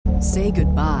Say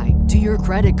goodbye to your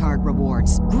credit card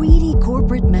rewards. Greedy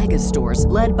corporate mega stores,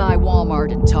 led by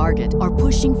Walmart and Target, are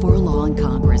pushing for a law in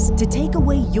Congress to take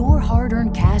away your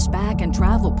hard-earned cash back and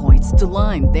travel points to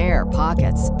line their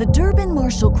pockets. The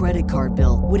Durbin-Marshall credit card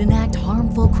bill would enact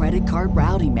harmful credit card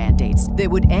routing mandates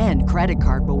that would end credit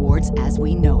card rewards as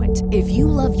we know it. If you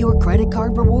love your credit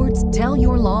card rewards, tell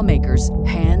your lawmakers,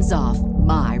 hands off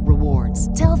my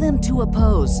rewards. Tell them to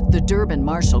oppose the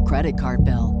Durbin-Marshall credit card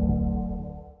bill.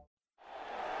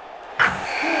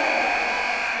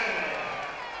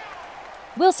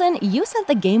 Wilson, you sent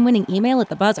the game-winning email at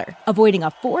the buzzer, avoiding a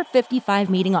 4:55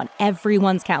 meeting on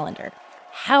everyone's calendar.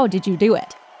 How did you do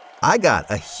it? I got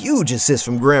a huge assist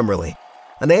from Grammarly,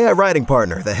 an AI writing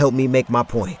partner that helped me make my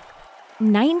point.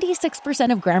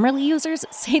 96% of Grammarly users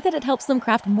say that it helps them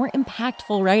craft more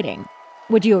impactful writing.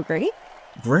 Would you agree?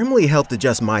 Grammarly helped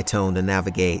adjust my tone to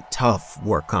navigate tough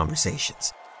work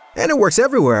conversations. And it works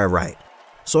everywhere I write,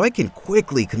 so I can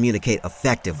quickly communicate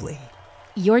effectively.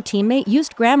 Your teammate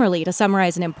used Grammarly to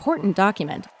summarize an important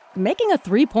document, making a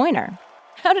 3-pointer.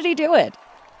 How did he do it?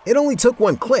 It only took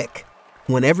one click.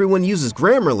 When everyone uses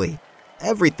Grammarly,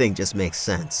 everything just makes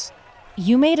sense.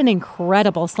 You made an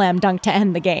incredible slam dunk to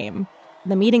end the game.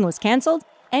 The meeting was canceled,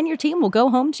 and your team will go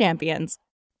home champions.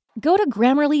 Go to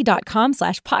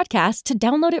Grammarly.com/podcast to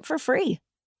download it for free.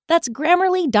 That's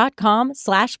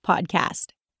Grammarly.com/podcast.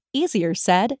 Easier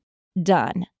said,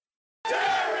 done.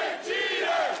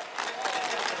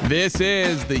 This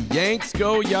is the Yanks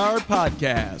Go Yard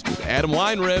podcast with Adam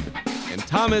Weinrib and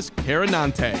Thomas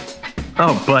Carinante.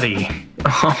 Oh, buddy.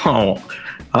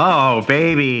 Oh,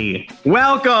 baby.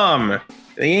 Welcome to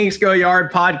the Yanks Go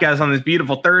Yard podcast on this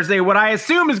beautiful Thursday. What I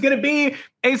assume is going to be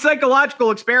a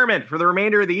psychological experiment for the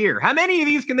remainder of the year. How many of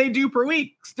these can they do per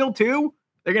week? Still 2?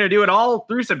 They're going to do it all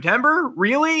through September?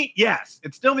 Really? Yes.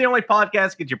 It's still the only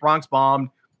podcast to get your Bronx bombed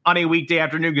on a weekday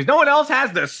afternoon because no one else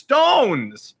has the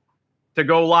stones to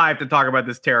go live to talk about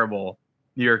this terrible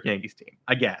New York Yankees team,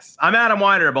 I guess. I'm Adam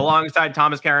Weinrib alongside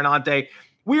Thomas Carinante.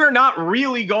 We are not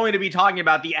really going to be talking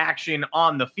about the action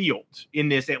on the field in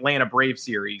this Atlanta Braves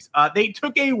series. They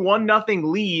took a 1-0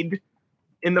 lead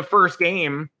in the first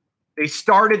game. They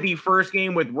started the first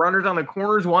game with runners on the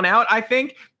corners, 1 out, I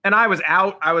think. And I was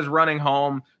out. I was running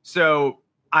home. So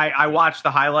I watched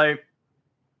the highlight.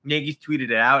 Yankees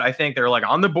tweeted it out. I think they're like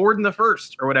on the board in the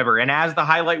first or whatever. And as the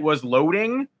highlight was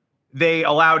loading, they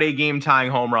allowed a game-tying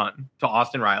home run to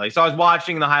Austin Riley. So I was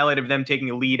watching the highlight of them taking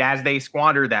a lead as they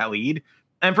squandered that lead.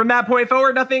 And from that point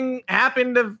forward, nothing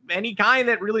happened of any kind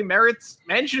that really merits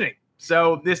mentioning.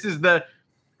 So this is the,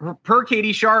 per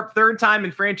Katie Sharp, third time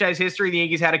in franchise history the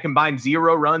Yankees had a combined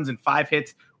 0 runs and 5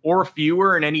 hits or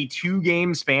fewer in any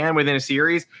 2-game span within a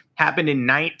series. Happened in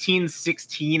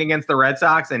 1916 against the Red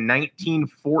Sox and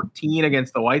 1914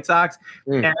 against the White Sox.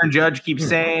 Aaron Judge keeps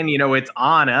saying, it's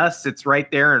on us. It's right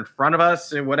there in front of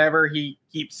us and whatever he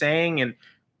keeps saying. And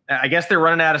I guess they're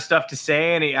running out of stuff to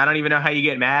say. And I don't even know how you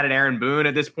get mad at Aaron Boone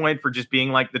at this point for just being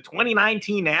like the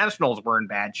 2019 Nationals were in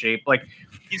bad shape. Like,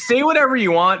 you say whatever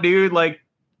you want, dude. Like,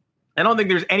 I don't think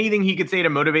there's anything he could say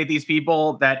to motivate these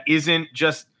people that isn't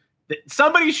just,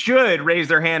 somebody should raise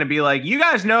their hand and be like, you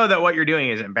guys know that what you're doing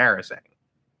is embarrassing,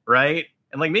 right?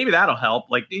 And like, maybe that'll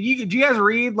help. Like, do you guys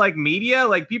read like media?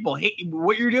 Like, people hate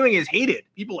what you're doing is hated.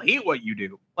 People hate what you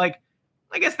do. Like,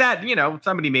 I guess that,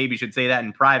 somebody maybe should say that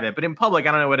in private, but in public,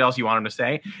 I don't know what else you want them to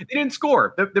say. They didn't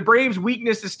score. The Braves'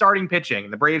 weakness is starting pitching.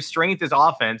 The Braves' strength is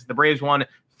offense. The Braves won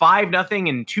 5-0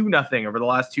 and 2-0 over the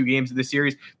last 2 games of the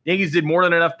series. The Yankees did more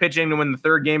than enough pitching to win the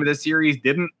third game of this series.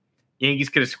 Didn't. Yankees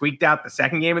could have squeaked out the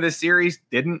second game of this series.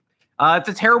 Didn't. It's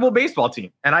a terrible baseball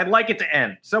team, and I'd like it to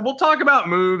end. So we'll talk about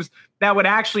moves that would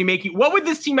actually make you – what would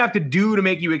this team have to do to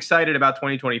make you excited about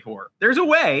 2024? There's a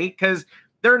way, because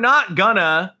they're not going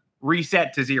to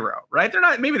reset to 0, right? They're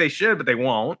not – maybe they should, but they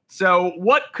won't. So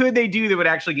what could they do that would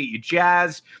actually get you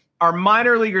jazzed? Our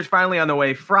minor leaguers finally on the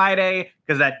way Friday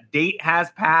because that date has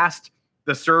passed.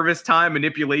 The service time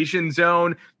manipulation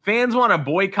zone. Fans want to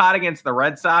boycott against the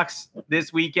Red Sox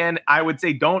this weekend. I would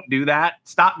say don't do that.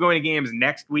 Stop going to games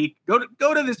next week. Go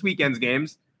to this weekend's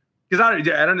games because I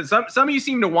don't know. Some of you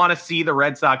seem to want to see the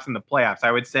Red Sox in the playoffs.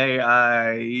 I would say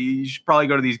you should probably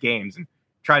go to these games and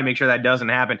try to make sure that doesn't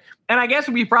happen. And I guess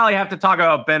we probably have to talk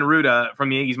about Ben Ruda from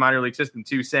the Yankees minor league system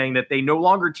too, saying that they no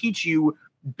longer teach you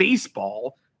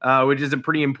baseball, which is a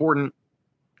pretty important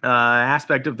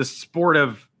aspect of the sport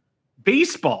of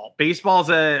baseball. Baseball is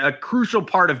a crucial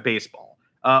part of baseball.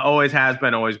 Always has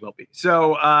been, always will be.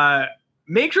 So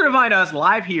make sure to find us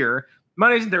live here,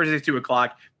 Mondays and Thursdays, 2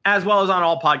 o'clock, as well as on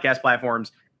all podcast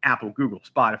platforms Apple, Google,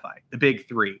 Spotify, the big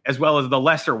three, as well as the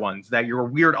lesser ones that your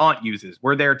weird aunt uses.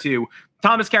 We're there too.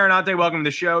 Thomas Carinante, welcome to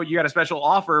the show. You got a special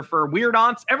offer for weird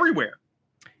aunts everywhere.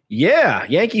 Yeah,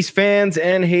 Yankees fans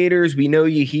and haters, we know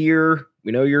you here.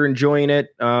 We know you're enjoying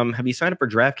it. Have you signed up for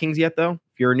DraftKings yet, though?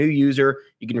 If you're a new user,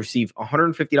 you can receive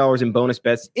 $150 in bonus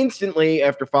bets instantly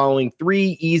after following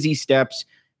 3 easy steps.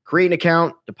 Create an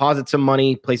account, deposit some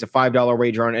money, place a $5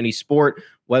 wager on any sport.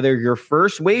 Whether your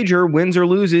first wager wins or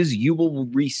loses, you will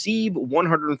receive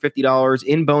 $150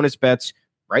 in bonus bets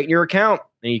right in your account,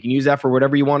 and you can use that for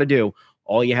whatever you want to do.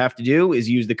 All you have to do is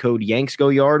use the code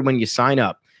YanksGoYard when you sign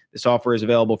up. This offer is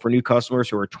available for new customers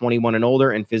who are 21 and older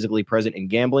and physically present in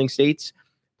gambling states.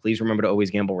 Please remember to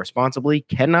always gamble responsibly.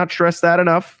 Cannot stress that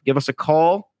enough. Give us a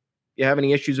call if you have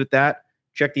any issues with that.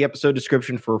 Check the episode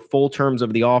description for full terms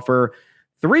of the offer.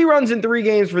 3 runs in 3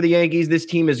 games for the Yankees. This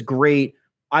team is great.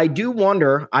 I do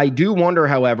wonder,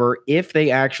 however, if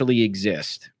they actually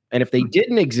exist. And if they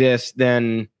didn't exist,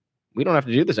 then we don't have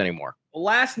to do this anymore.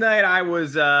 Last night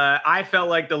I felt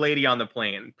like the lady on the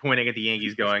plane pointing at the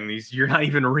Yankees going, you're not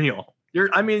even real. They're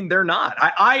not.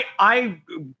 I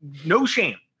no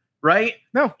shame, right?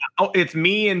 No. Oh, it's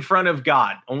me in front of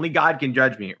God. Only God can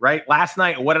judge me, right? Last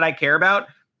night, what did I care about?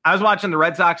 I was watching the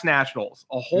Red Sox Nationals,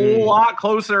 a whole lot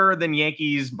closer than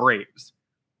Yankees Braves.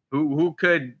 Who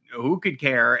could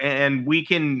care? And we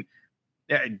can.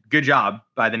 Good job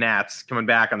by the Nats coming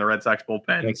back on the Red Sox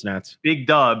bullpen. Thanks, Nats. Big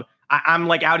dub. I'm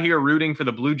like out here rooting for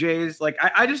the Blue Jays. Like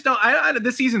I just don't.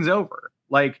 This season's over.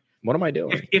 Like, what am I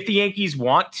doing? If the Yankees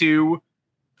want to,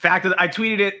 I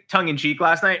tweeted it tongue in cheek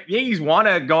last night. Yankees want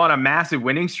to go on a massive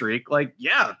winning streak. Like,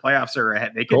 yeah, the playoffs are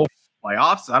ahead. They can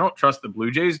playoffs. I don't trust the Blue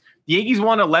Jays. The Yankees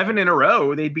won 11 in a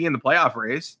row. They'd be in the playoff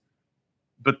race,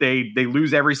 but they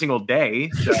lose every single day.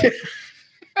 So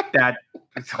that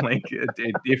it's like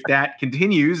if that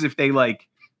continues, if they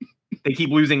keep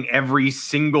losing every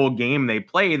single game they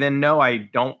play, then no, I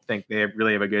don't think they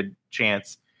really have a good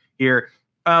chance here.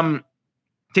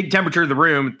 Take temperature of the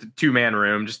room, 2-man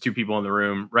room, just 2 people in the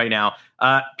room right now.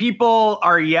 People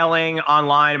are yelling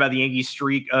online about the Yankees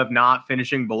streak of not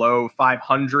finishing below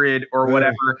 500 or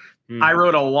whatever. I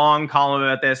wrote a long column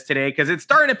about this today because it's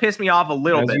starting to piss me off a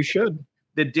little bit. You should.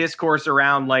 The discourse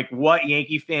around like what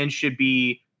Yankee fans should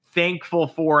be thankful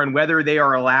for and whether they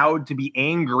are allowed to be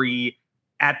angry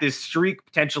at this streak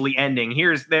potentially ending.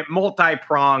 Here's the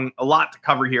multi-prong, a lot to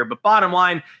cover here. But bottom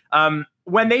line,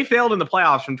 when they failed in the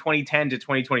playoffs from 2010 to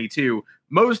 2022,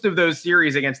 most of those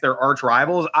series against their arch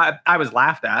rivals, I was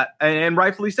laughed at, and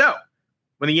rightfully so.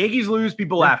 When the Yankees lose,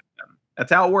 people laugh at them.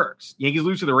 That's how it works. Yankees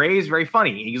lose to the Rays, very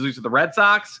funny. Yankees lose to the Red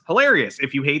Sox, hilarious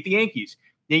if you hate the Yankees.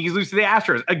 Yankees lose to the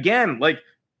Astros, again, like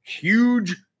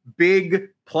huge, big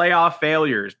playoff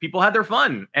failures. People had their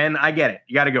fun, and I get it.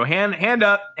 You got to go hand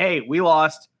up. Hey, we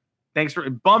lost. Thanks for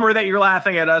bummer that you're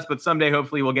laughing at us, but someday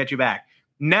hopefully we'll get you back.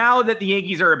 Now that the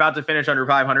Yankees are about to finish under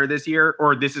 500 this year,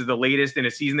 or this is the latest in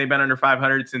a season they've been under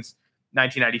 500 since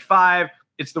 1995,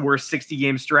 it's the worst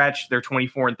 60-game stretch. They're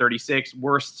 24-36,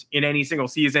 worst in any single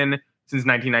season since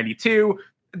 1992.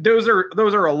 Those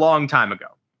are a long time ago.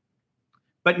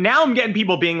 But now I'm getting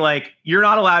people being like, you're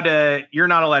not allowed to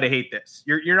hate this.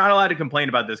 You're not allowed to complain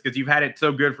about this because you've had it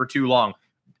so good for too long.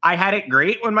 I had it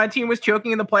great when my team was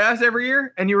choking in the playoffs every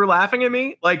year and you were laughing at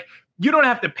me. Like, you don't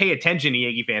have to pay attention to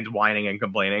Yankee fans whining and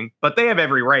complaining, but they have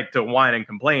every right to whine and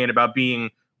complain about being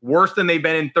worse than they've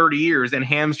been in 30 years and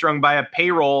hamstrung by a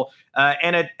payroll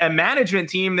and a management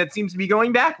team that seems to be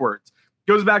going backwards.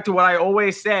 Goes back to what I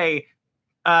always say.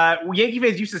 Yankee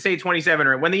fans used to say 27,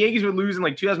 or when the Yankees would lose in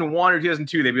like 2001 or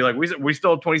 2002, they'd be like, we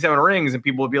still have 27 rings. And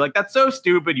people would be like, that's so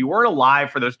stupid. You weren't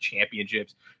alive for those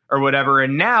championships or whatever.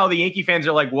 And now the Yankee fans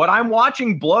are like, what I'm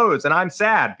watching blows and I'm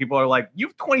sad. People are like, you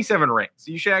have 27 rings.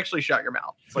 So you should actually shut your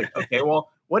mouth. It's like, okay, well,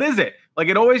 what is it? Like,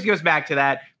 it always goes back to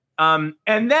that. And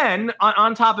then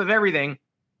on top of everything,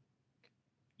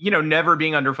 never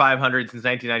being under 500 since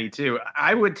 1992,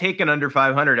 I would take an under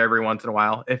 500 every once in a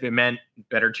while if it meant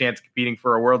better chance competing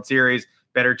for a World Series,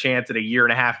 better chance at a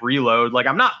 1.5-year reload. Like,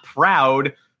 I'm not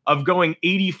proud of going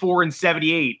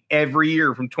 84-78 every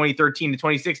year from 2013 to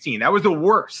 2016. That was the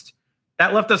worst.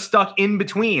 That left us stuck in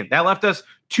between. That left us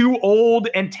too old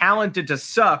and talented to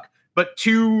suck, but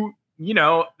too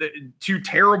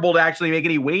terrible to actually make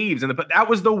any waves. But that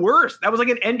was the worst. That was like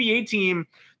an NBA team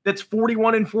that's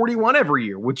 41-41 every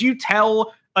year. Would you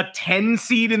tell a 10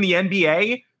 seed in the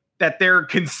NBA that they're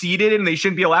conceited and they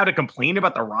shouldn't be allowed to complain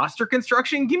about the roster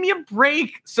construction? Give me a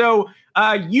break. So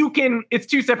it's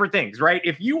 2 separate things, right?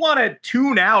 If you want to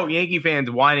tune out Yankee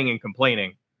fans whining and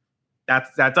complaining,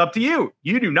 that's up to you.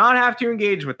 You do not have to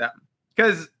engage with them,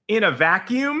 because in a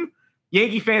vacuum,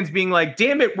 Yankee fans being like,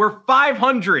 damn it, we're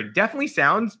 500. Definitely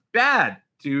sounds bad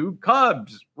to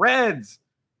Cubs, Reds,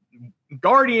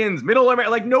 Guardians, Middle America.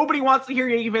 Like, nobody wants to hear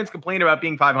Yankee fans complain about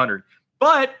being 500.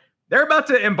 But they're about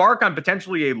to embark on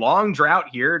potentially a long drought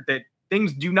here that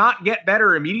things do not get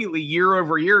better immediately year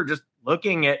over year, just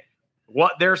looking at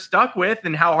what they're stuck with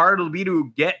and how hard it'll be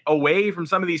to get away from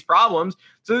some of these problems.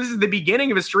 So this is the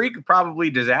beginning of a streak of probably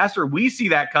disaster. We see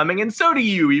that coming, and so do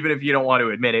you, even if you don't want to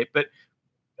admit it. But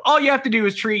all you have to do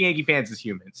is treat Yankee fans as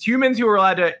humans who are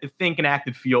allowed to think and act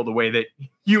and feel the way that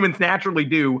humans naturally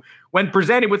do when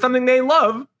presented with something they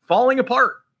love falling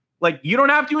apart. Like, you don't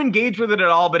have to engage with it at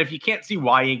all, but if you can't see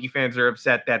why Yankee fans are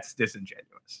upset, that's disingenuous.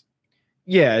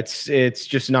 Yeah, it's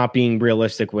just not being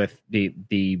realistic with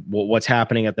the what's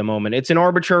happening at the moment. It's an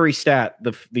arbitrary stat,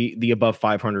 the above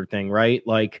 500 thing, right?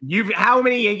 Like, how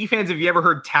many Yankee fans have you ever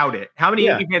heard tout it? How many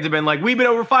Yankee fans have been like, we've been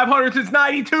over 500 since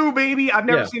 92, baby? I've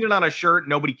never seen it on a shirt.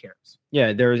 Nobody cares.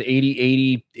 Yeah, there's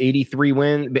 83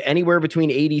 wins, anywhere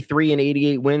between 83 and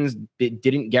 88 wins. It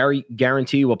didn't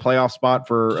guarantee you a playoff spot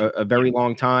for a very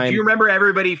long time. Do you remember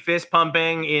everybody fist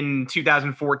pumping in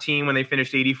 2014 when they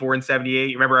finished 84 and 78?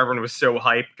 You remember everyone was so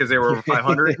hyped because they were over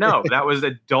 500? No, that was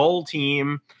a dull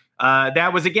team.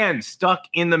 That was, again, stuck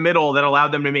in the middle that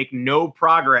allowed them to make no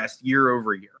progress year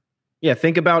over year. Yeah,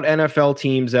 think about NFL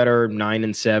teams that are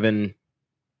 9-7,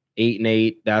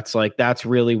 8-8. That's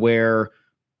really where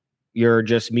you're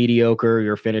just mediocre.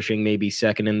 You're finishing maybe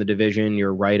second in the division.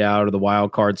 You're right out of the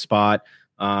wild card spot.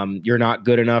 You're not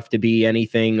good enough to be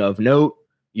anything of note.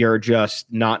 You're just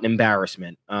not an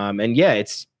embarrassment. And yeah,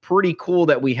 it's pretty cool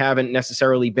that we haven't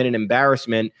necessarily been an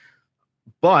embarrassment.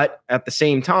 But at the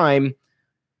same time,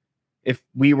 if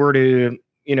we were to,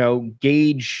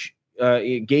 gauge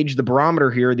the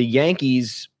barometer here, the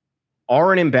Yankees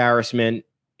are an embarrassment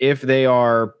if they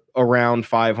are around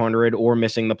 500 or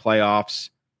missing the playoffs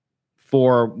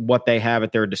for what they have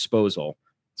at their disposal.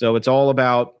 So it's all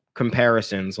about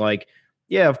comparisons. Like,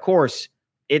 yeah, of course,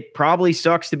 it probably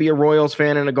sucks to be a Royals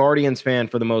fan and a Guardians fan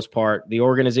for the most part. The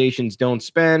organizations don't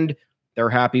spend. They're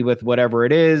happy with whatever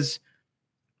it is.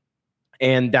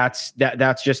 And that's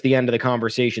just the end of the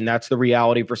conversation. That's the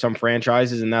reality for some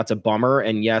franchises, and that's a bummer.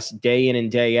 And yes, day in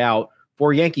and day out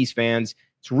for Yankees fans,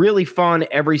 it's really fun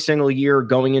every single year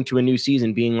going into a new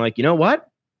season being like, you know what?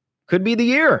 Could be the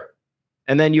year.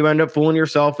 And then you end up fooling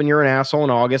yourself and you're an asshole in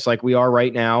August like we are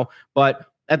right now. But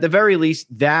at the very least,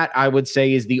 that I would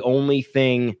say is the only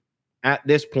thing at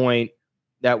this point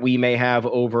that we may have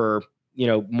over,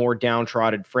 more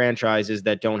downtrodden franchises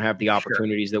that don't have the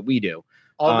opportunities that we do.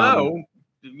 Although,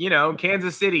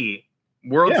 Kansas City,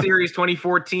 World Series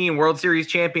 2014, World Series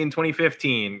champion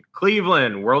 2015,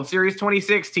 Cleveland, World Series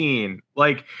 2016.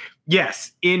 Like,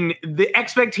 yes, in the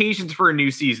expectations for a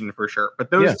new season for sure. But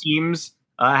those teams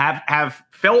have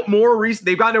felt more recent.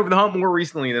 They've gotten over the hump more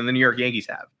recently than the New York Yankees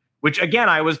have, which again,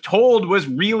 I was told was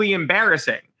really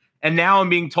embarrassing. And now I'm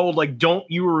being told, like, don't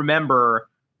you remember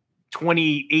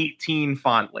 2018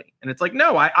 fondly? And it's like,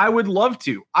 no, I would love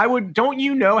to. Don't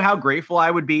you know how grateful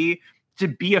I would be to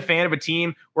be a fan of a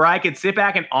team where I could sit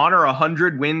back and honor a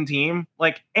 100-win team?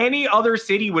 Like, any other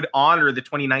city would honor the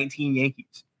 2019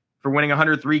 Yankees for winning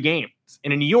 103 games.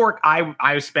 And in New York,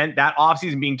 I spent that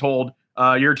offseason being told,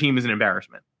 your team is an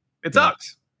embarrassment. It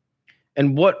sucks.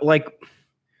 And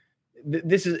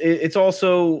it's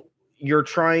also, you're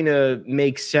trying to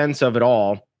make sense of it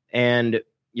all. And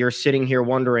you're sitting here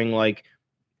wondering, like,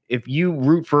 if you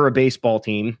root for a baseball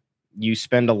team, you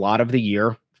spend a lot of the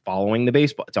year following the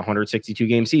baseball. It's a 162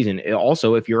 game season.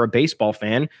 Also, if you're a baseball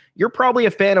fan, you're probably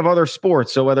a fan of other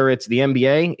sports. So whether it's the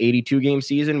NBA 82 game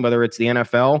season, whether it's the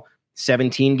NFL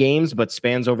 17 games, but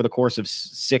spans over the course of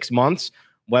 6 months,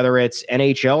 whether it's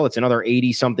NHL, it's another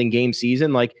 80 something game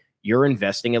season. Like, you're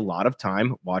investing a lot of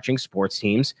time watching sports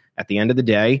teams. At the end of the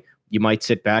day, you might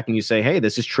sit back and you say, hey,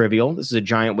 this is trivial. This is a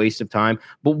giant waste of time.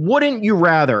 But wouldn't you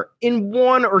rather, in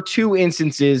one or two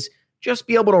instances, just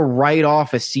be able to write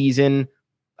off a season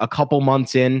a couple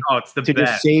months in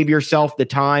just save yourself the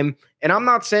time? And I'm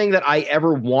not saying that I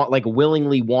ever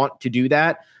willingly want to do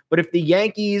that. But if the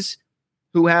Yankees,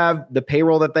 who have the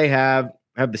payroll that they have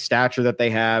the stature that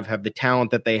they have the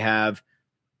talent that they have,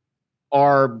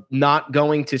 are not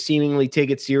going to seemingly take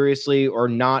it seriously or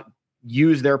not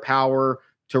use their power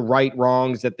to right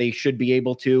wrongs that they should be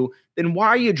able to, then why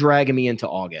are you dragging me into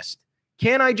August?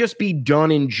 Can't I just be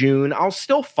done in June? I'll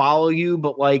still follow you,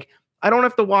 but like, I don't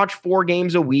have to watch 4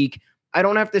 games a week. I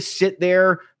don't have to sit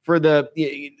there for to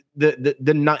sit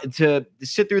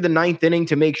through the 9th inning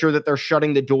to make sure that they're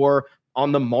shutting the door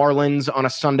on the Marlins on a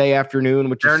Sunday afternoon,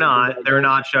 which they're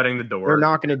not shutting the door. They're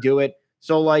not going to do it.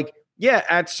 So like, yeah,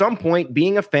 at some point,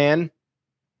 being a fan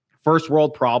first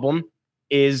world problem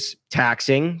is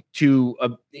taxing to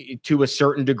a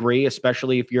certain degree,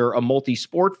 especially if you're a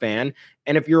multi-sport fan.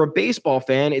 And if you're a baseball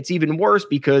fan, it's even worse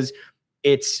because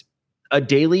it's a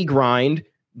daily grind.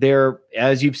 There,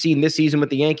 as you've seen this season with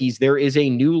the Yankees, there is a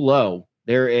new low.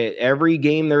 Every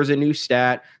game there's a new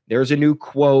stat, there's a new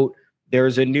quote,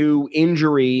 there's a new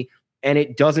injury, and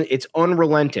it's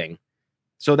unrelenting.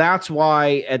 So that's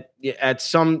why at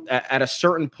a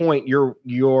certain point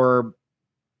you're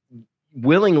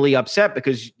willingly upset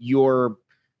because you're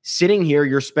sitting here,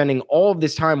 you're spending all of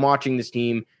this time watching this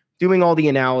team, doing all the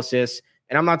analysis.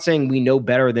 And I'm not saying we know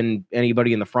better than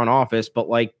anybody in the front office, but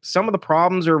like some of the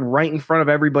problems are right in front of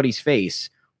everybody's face.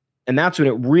 And that's when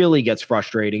it really gets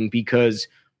frustrating because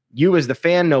you as the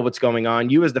fan know what's going on.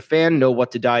 You as the fan know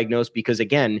what to diagnose because,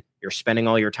 again, you're spending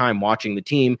all your time watching the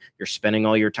team. You're spending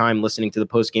all your time listening to the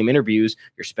post-game interviews.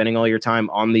 You're spending all your time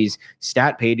on these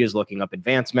stat pages looking up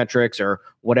advanced metrics or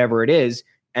whatever it is.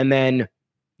 And then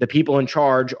the people in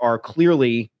charge are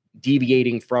clearly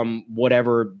deviating from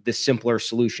whatever the simpler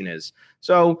solution is.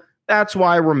 So that's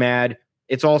why we're mad.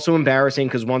 It's also embarrassing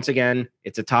because, once again,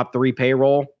 it's a top 3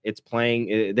 payroll. It's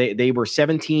playing. They were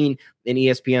 17 in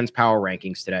ESPN's power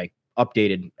rankings today,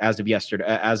 updated as of yesterday,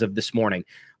 as of this morning.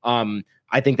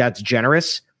 I think that's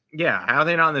generous. Yeah, how are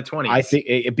they not in the 20s? I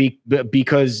think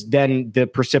because then the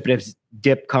precipitous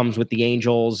dip comes with the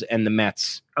Angels and the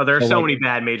Mets. Oh, there are so many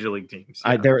bad major league teams.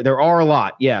 Yeah. There are a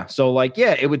lot. Yeah. So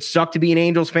it would suck to be an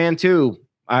Angels fan too.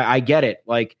 I get it.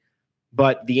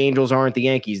 But the Angels aren't the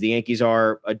Yankees. The Yankees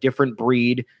are a different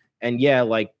breed. And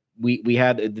we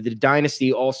had the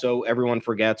dynasty. Also, everyone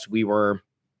forgets we were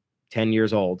 10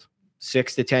 years old,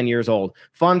 6 to 10 years old.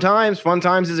 Fun times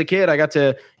as a kid. I got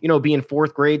to, be in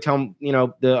 4th grade, tell,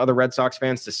 the other Red Sox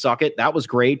fans to suck it. That was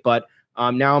great. But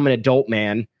now I'm an adult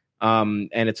man. And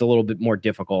it's a little bit more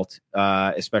difficult,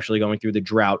 especially going through the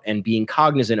drought and being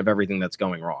cognizant of everything that's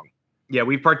going wrong. Yeah.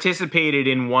 We participated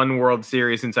in one World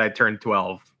Series since I turned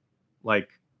 12.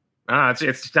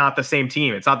 It's not the same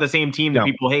team. It's not the same team that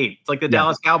people hate. It's like the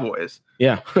Dallas Cowboys.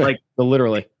 Yeah.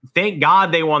 Literally. Thank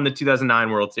God they won the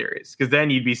 2009 World Series because then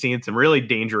you'd be seeing some really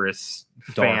dangerous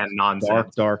fan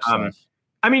nonsense. Dark stuff.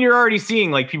 I mean, you're already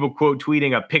seeing people quote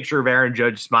tweeting a picture of Aaron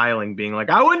Judge smiling, being like,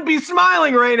 I wouldn't be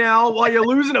smiling right now while you're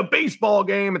losing a baseball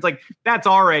game. It's like, that's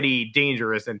already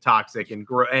dangerous and toxic and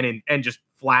just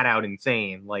flat out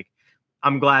insane.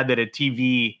 I'm glad that a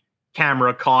TV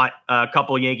camera caught a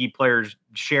couple of Yankee players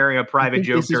sharing a private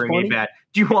joke during a bat.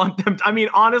 Do you want them?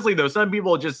 Honestly, though, some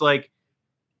people just I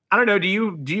don't know. Do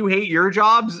you hate your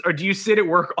jobs or do you sit at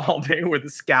work all day with a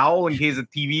scowl in case a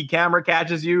TV camera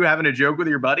catches you having a joke with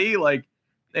your buddy?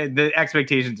 The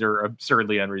expectations are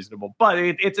absurdly unreasonable, but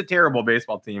it's a terrible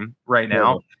baseball team right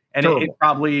now. And it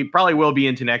probably will be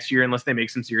into next year unless they make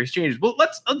some serious changes. Well,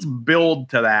 let's build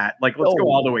to that. Let's go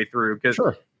all the way through because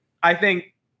I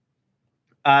think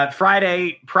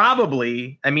Friday,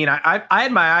 probably. I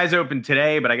had my eyes open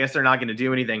today, but I guess they're not going to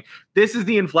do anything. This is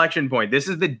the inflection point. This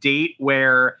is the date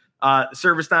where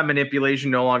service time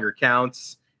manipulation no longer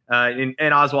counts.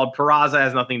 And Oswald Peraza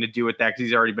has nothing to do with that because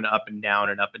he's already been up and down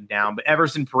and up and down. But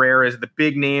Everson Pereira is the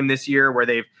big name this year where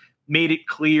they've made it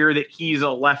clear that he's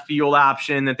a left field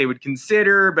option that they would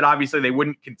consider, but obviously they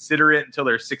wouldn't consider it until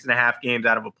they're 6.5 games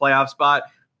out of a playoff spot.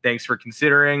 Thanks for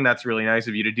considering. That's really nice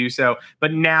of you to do so.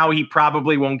 But now he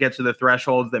probably won't get to the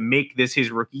thresholds that make this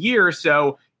his rookie year.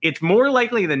 So it's more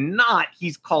likely than not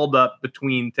he's called up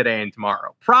between today and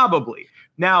tomorrow. Probably.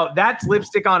 Now, that's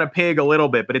lipstick on a pig a little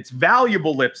bit, but it's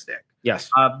valuable lipstick.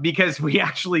 Yes. Because we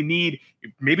actually need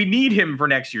him for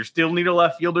next year. Still need a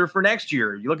left fielder for next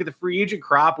year. You look at the free agent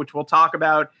crop, which we'll talk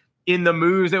about in the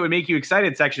moves that would make you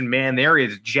excited section. Man, there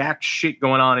is jack shit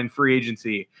going on in free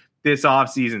agency this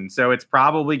offseason. So it's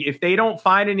probably, if they don't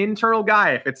find an internal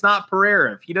guy, if it's not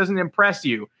Pereira, if he doesn't impress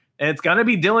you, and it's going to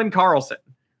be Dylan Carlson,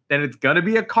 then it's going to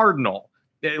be a Cardinal.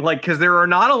 Because there are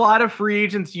not a lot of free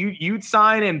agents you'd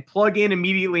sign and plug in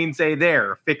immediately and say,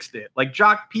 there, fixed it.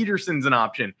 Jock Peterson's an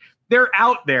option. They're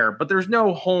out there, but there's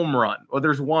no home run. Well,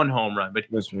 there's one home run, but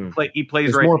he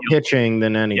plays right. There's more pitching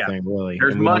than anything, really.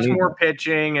 There's much more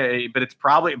pitching, but it's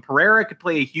probably Pereira could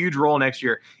play a huge role next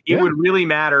year. It would really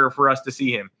matter for us to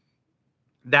see him.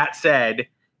 That said,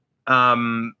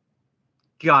 God,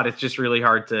 it's just really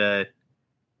hard to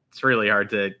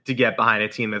get behind a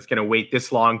team that's going to wait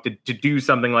this long to do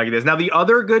something like this. Now, the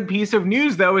other good piece of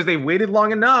news, though, is they've waited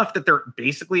long enough that they're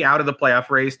basically out of the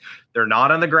playoff race. They're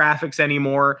not on the graphics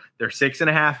anymore. They're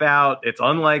 6.5 out. It's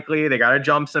unlikely. They got to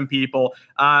jump some people.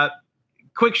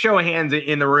 Quick show of hands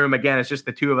in the room. Again, it's just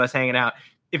the two of us hanging out.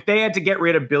 If they had to get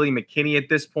rid of Billy McKinney at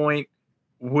this point,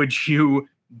 would you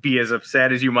be as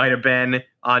upset as you might have been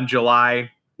on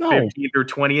July 15th or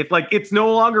 20th. Like, it's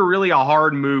no longer really a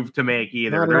hard move to make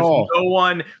either.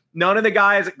 There's none of the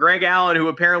guys, Greg Allen, who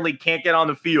apparently can't get on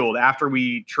the field after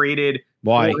we traded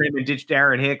for him and ditched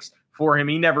Aaron Hicks for him.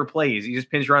 He never plays. He just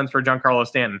pinch runs for Giancarlo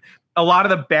Stanton. A lot of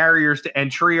the barriers to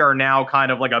entry are now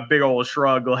kind of like a big old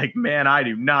shrug. Like, man, I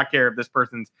do not care if this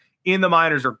person's in the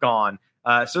minors or gone.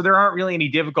 So there aren't really any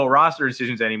difficult roster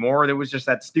decisions anymore. There was just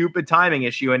that stupid timing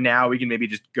issue, and now we can maybe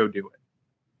just go do it.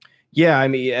 Yeah, I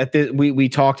mean, we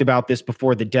talked about this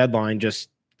before the deadline, just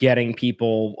getting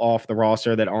people off the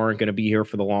roster that aren't going to be here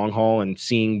for the long haul and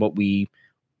seeing what we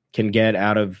can get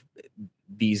out of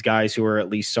these guys who are at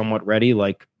least somewhat ready.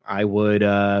 Like,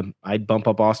 I'd bump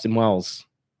up Austin Wells.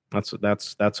 That's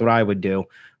what I would do.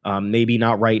 Maybe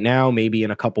not right now, maybe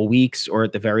in a couple weeks, or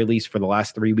at the very least for the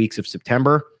last 3 weeks of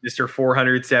September. Mr.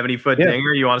 470-foot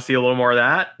dinger. You want to see a little more of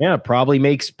that? Yeah, probably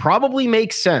makes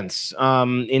sense.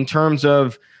 In terms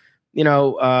of,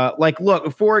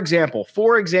 look, for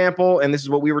example, and this is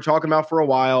what we were talking about for a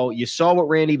while. You saw what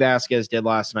Randy Vasquez did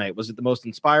last night. Was it the most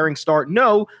inspiring start?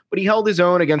 No, but he held his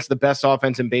own against the best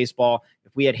offense in baseball.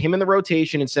 If we had him in the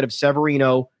rotation instead of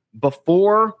Severino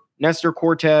before Nestor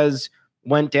Cortez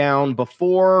went down,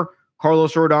 before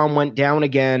Carlos Rodon went down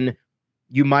again,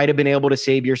 you might have been able to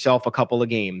save yourself a couple of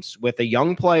games with a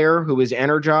young player who is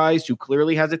energized, who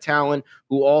clearly has a talent,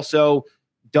 who also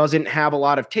doesn't have a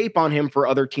lot of tape on him for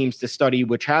other teams to study,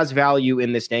 which has value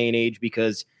in this day and age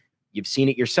because you've seen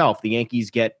it yourself. The Yankees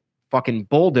get fucking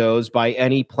bulldozed by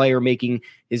any player making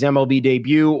his MLB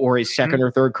debut or his second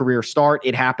or third career start.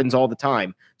 It happens all the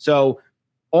time. So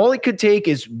all it could take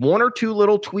is one or two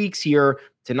little tweaks here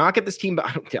to not get this team.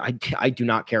 I do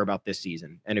not care about this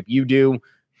season. And if you do,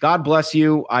 God bless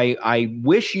you. I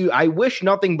wish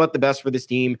nothing but the best for this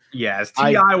team. Yes.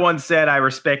 T.I. once said, I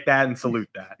respect that and salute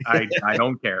that. I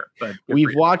don't care. But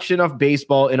we've watched enough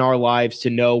baseball in our lives to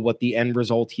know what the end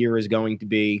result here is going to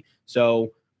be.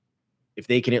 So if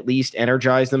they can at least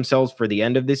energize themselves for the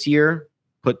end of this year,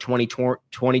 put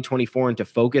 2024 into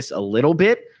focus a little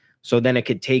bit, so then it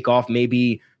could take off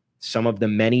maybe some of the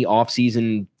many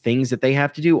offseason things that they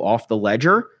have to do off the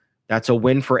ledger. That's a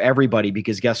win for everybody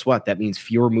because guess what? That means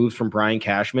fewer moves from Brian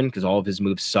Cashman because all of his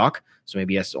moves suck. So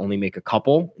maybe he has to only make a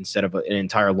couple instead of an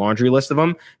entire laundry list of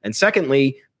them. And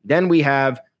secondly, then we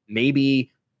have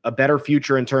maybe a better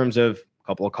future in terms of a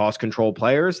couple of cost control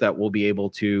players that will be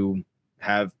able to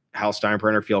have Hal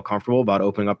Steinbrenner feel comfortable about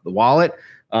opening up the wallet.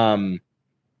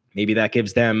 Maybe that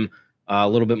gives them a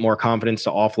little bit more confidence to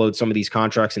offload some of these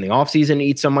contracts in the offseason and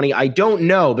eat some money. I don't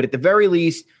know, but at the very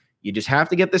least, you just have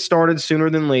to get this started sooner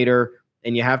than later,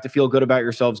 and you have to feel good about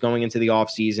yourselves going into the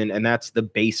offseason, and that's the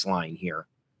baseline here.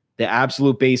 The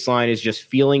absolute baseline is just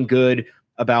feeling good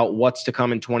about what's to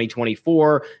come in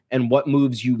 2024 and what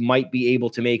moves you might be able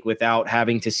to make without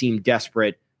having to seem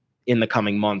desperate in the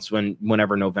coming months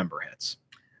whenever November hits.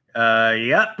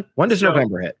 Yep. When does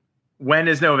November hit? When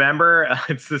is November?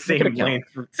 It's the same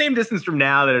length, same distance from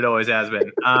now that it always has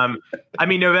been. I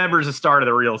mean, November is the start of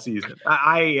the real season.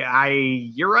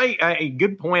 You're right. A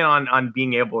good point on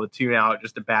being able to tune out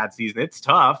just a bad season. It's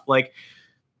tough. Like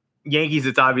Yankees,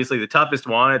 it's obviously the toughest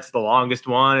one. It's the longest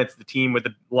one. It's the team with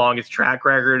the longest track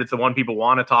record. It's the one people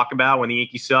want to talk about. When the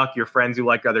Yankees suck, your friends who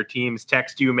like other teams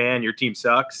text you, man, your team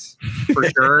sucks for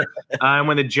sure. And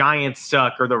when the Giants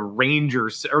suck or the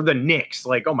Rangers or the Knicks,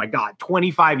 like, oh my God,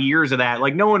 25 years of that.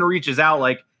 Like no one reaches out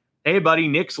like, hey buddy,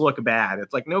 Knicks look bad.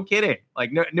 It's like, no kidding.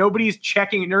 Like nobody's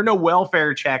checking. There are no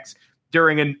welfare checks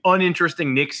during an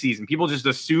uninteresting Knicks season. People just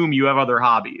assume you have other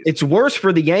hobbies. It's worse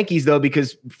for the Yankees though,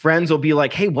 because friends will be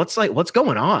like, hey, what's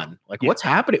going on? Like, what's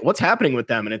happening? What's happening with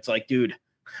them? And it's like, dude,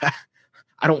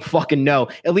 I don't fucking know.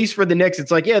 At least for the Knicks,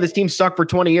 it's like, yeah, this team sucked for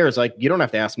 20 years. Like, you don't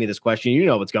have to ask me this question. You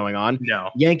know what's going on. No.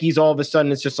 Yankees, all of a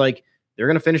sudden, it's just like, they're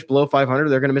going to finish below 500.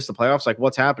 They're going to miss the playoffs. Like,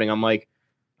 what's happening? I'm like,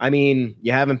 I mean,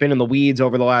 you haven't been in the weeds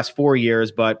over the last 4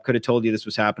 years, but could have told you this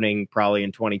was happening probably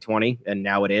in 2020, and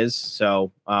now it is.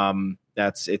 So,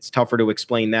 it's tougher to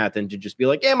explain that than to just be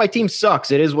like, yeah, my team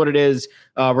sucks. It is what it is.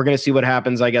 We're going to see what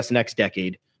happens, I guess, next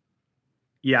decade.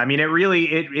 Yeah, I mean, it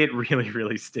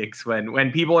really stinks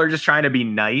when people are just trying to be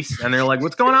nice and they're like,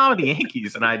 what's going on with the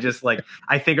Yankees? And I just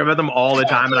I think about them all the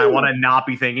time and I want to not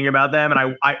be thinking about them.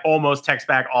 And I almost text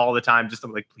back all the time. Just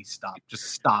I'm like, please stop, just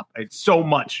stop. It's so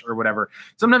much or whatever.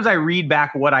 Sometimes I read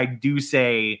back what I do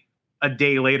say a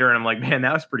day later and I'm like, man,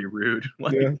 that was pretty rude.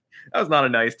 That was not a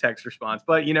nice text response,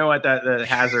 but you know what, the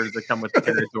hazards that come with the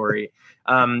territory.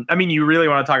 I mean, you really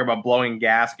want to talk about blowing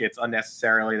gaskets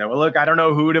unnecessarily though. Well, look, I don't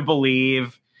know who to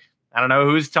believe. I don't know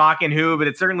who's talking who, but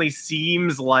it certainly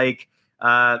seems like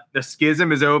the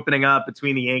schism is opening up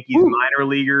between the Yankees minor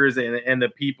leaguers and the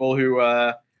people who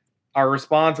are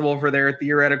responsible for their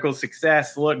theoretical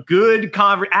success. Look,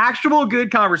 actual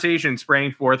good conversation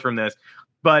sprang forth from this.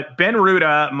 But Ben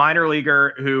Ruda, minor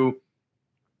leaguer, who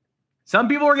some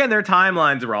people were getting their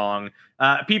timelines wrong.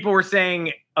 People were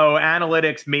saying, oh,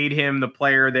 analytics made him the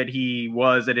player that he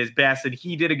was at his best, and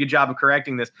he did a good job of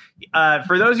correcting this.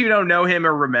 For those who don't know him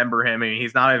or remember him, I mean,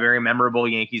 he's not a very memorable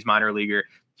Yankees minor leaguer.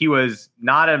 He was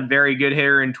not a very good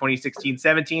hitter in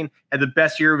 2016-17, had the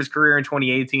best year of his career in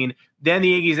 2018. Then the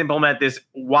Yankees implement this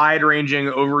wide-ranging,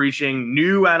 overreaching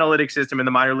new analytics system in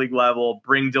the minor league level,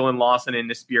 bring Dylan Lawson in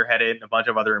to spearhead it and a bunch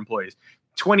of other employees.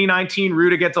 2019,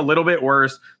 Ruda gets a little bit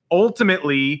worse.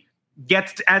 Ultimately,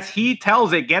 gets, as he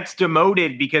tells it, gets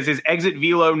demoted because his exit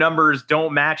velo numbers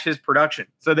don't match his production.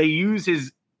 So they use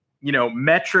his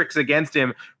metrics against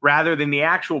him rather than the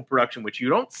actual production, which you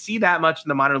don't see that much in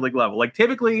the minor league level. Like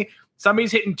typically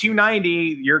somebody's hitting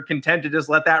 290, you're content to just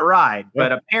let that ride.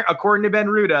 Yeah. But according to Ben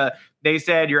Ruda, they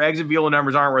said your exit velo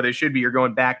numbers aren't where they should be. You're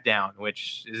going back down,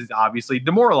 which is obviously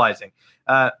demoralizing.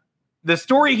 The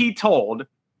story he told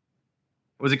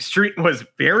was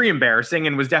very embarrassing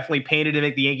and was definitely painted to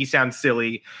make the Yankees sound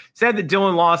silly. Said that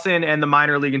Dylan Lawson and the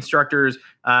minor league instructors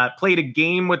played a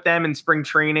game with them in spring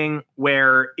training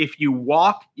where if you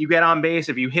walk, you get on base.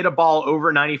 If you hit a ball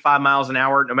over 95 miles an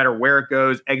hour, no matter where it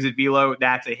goes, exit velo,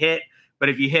 that's a hit. But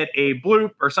if you hit a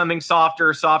bloop or something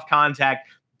softer, soft contact,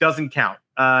 doesn't count.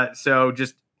 So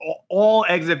just all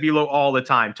exit velo all the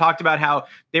time. Talked about how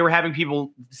they were having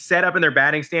people set up in their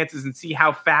batting stances and see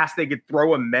how fast they could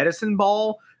throw a medicine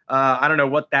ball. I don't know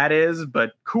what that is,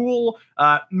 but cool.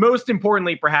 Most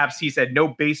importantly, perhaps, he said no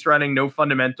base running, no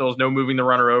fundamentals, no moving the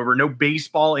runner over, no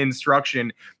baseball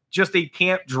instruction, just a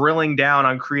camp drilling down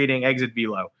on creating exit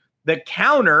velo. The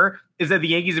counter is that the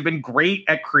Yankees have been great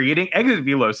at creating exit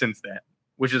velo since then,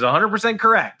 which is 100%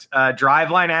 correct.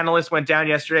 Driveline analyst went down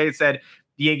yesterday and said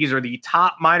the Yankees are the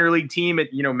top minor league team at,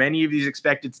 many of these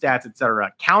expected stats, et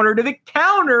cetera. Counter to the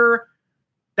counter,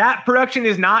 that production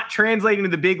is not translating to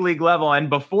the big league level. And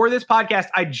before this podcast,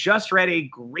 I just read a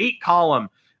great column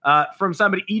from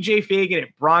somebody, EJ Fagan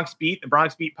at Bronx Beat, the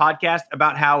Bronx Beat podcast,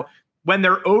 about how when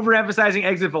they're overemphasizing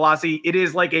exit velocity, it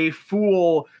is like a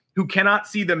fool who cannot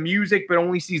see the music but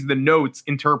only sees the notes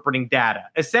interpreting data.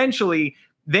 Essentially,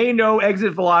 they know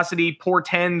exit velocity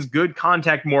portends good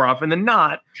contact more often than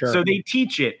not, so they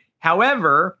teach it.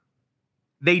 However,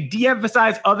 they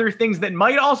de-emphasize other things that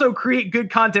might also create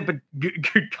good contact, but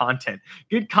good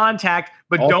contact,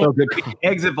 but also don't create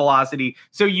exit velocity.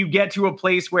 So you get to a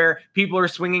place where people are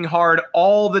swinging hard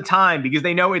all the time because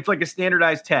they know it's like a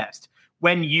standardized test.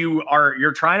 When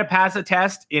you're trying to pass a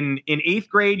test in 8th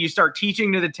grade, you start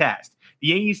teaching to the test. The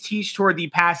Yankees teach toward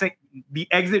the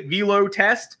exit velo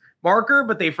test marker,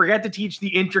 but they forget to teach the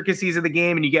intricacies of the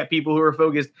game, and you get people who are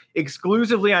focused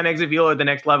exclusively on exit velo at the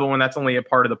next level when that's only a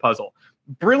part of the puzzle.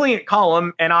 Brilliant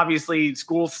column, and obviously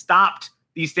schools stopped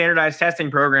these standardized testing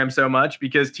programs so much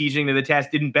because teaching to the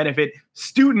test didn't benefit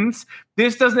students.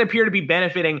 This doesn't appear to be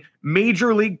benefiting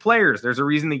major league players. There's a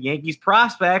reason the Yankees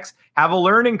prospects have a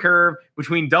learning curve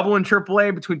between double and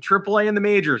AAA, between AAA and the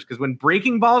majors, because when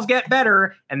breaking balls get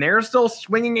better and they're still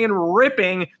swinging and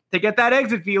ripping to get that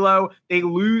exit velo, they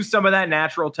lose some of that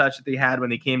natural touch that they had when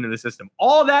they came to the system.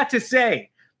 All that to say,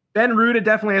 Ben Ruda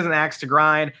definitely has an axe to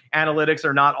grind. Analytics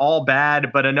are not all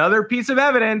bad, but another piece of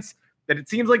evidence that it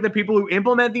seems like the people who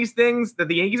implement these things that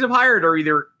the Yankees have hired are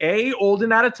either A, old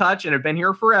and out of touch and have been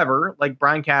here forever, like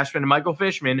Brian Cashman and Michael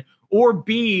Fishman, or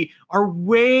B, are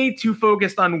way too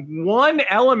focused on one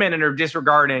element and are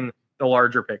disregarding the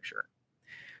larger picture.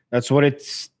 That's what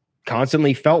it's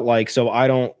constantly felt like. So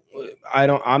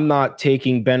I'm not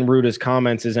taking Ben Ruda's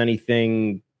comments as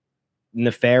anything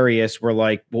nefarious. We're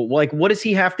like, well, what does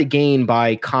he have to gain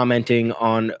by commenting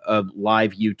on a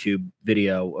live YouTube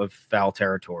video of foul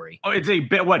territory? Oh, it's a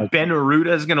bit what Ben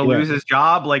Ruda is going to lose his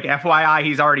job. Like FYI,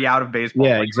 he's already out of baseball.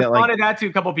 Yeah, exactly. He responded that to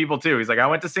a couple people too. He's like, I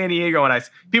went to San Diego and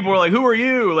people were like, who are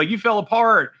you? Like you fell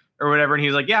apart or whatever. And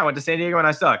he's like, yeah, I went to San Diego and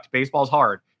I sucked. Baseball's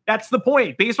hard. That's the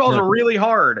point. Baseball's really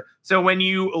hard. So when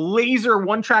you laser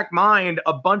one-track mind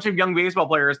a bunch of young baseball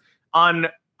players on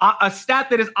a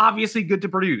stat that is obviously good to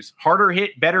produce, harder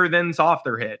hit, better than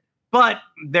softer hit, but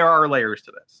there are layers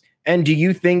to this. And do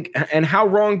you think, and how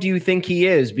wrong do you think he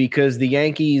is? Because the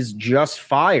Yankees just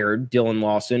fired Dylan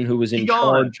Lawson, who was in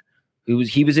charge.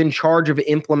 He was in charge of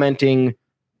implementing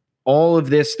all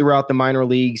of this throughout the minor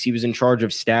leagues. He was in charge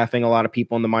of staffing a lot of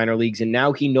people in the minor leagues, and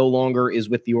now he no longer is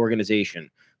with the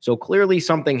organization. So clearly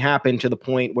something happened to the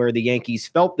point where the Yankees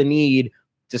felt the need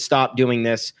to stop doing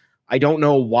this. I don't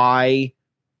know why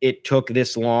it took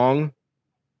this long.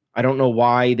 I don't know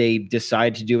why they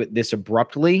decided to do it this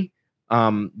abruptly.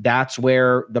 That's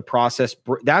where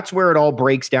that's where it all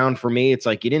breaks down for me. It's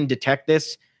like you didn't detect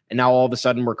this, and now all of a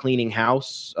sudden we're cleaning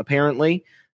house, apparently.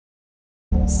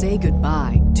 Say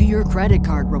goodbye to your credit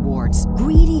card rewards.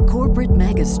 Greedy corporate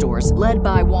mega stores, led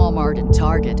by Walmart and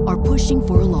Target, are pushing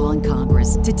for a law in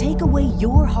Congress to take away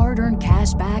your hard-earned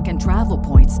cash back and travel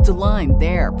points to line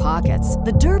their pockets.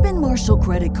 The Durbin-Marshall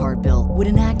credit card bill would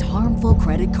enact harmful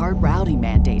credit card routing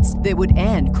mandates that would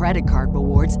end credit card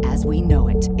rewards as we know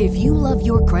it. If you love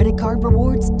your credit card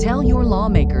rewards, tell your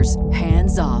lawmakers,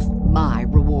 hands off my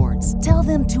rewards. Tell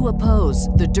them to oppose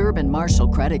the Durbin-Marshall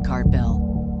credit card bill.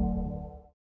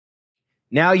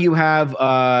 Now you have,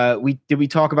 we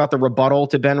talk about the rebuttal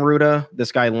to Ben Ruda?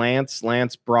 This guy, Lance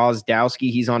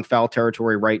Brozdowski, he's on foul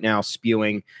territory right now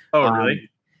spewing. Oh, really?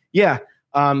 Yeah.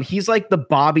 He's like the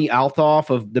Bobby Althoff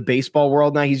of the baseball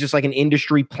world now. He's just like an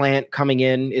industry plant coming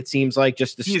in, it seems like,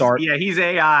 just to start. Yeah, he's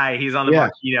AI. He's on the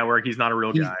Marquee Network. He's not a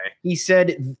real guy. He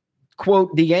said,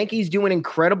 quote, "The Yankees do an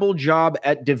incredible job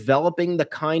at developing the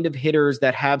kind of hitters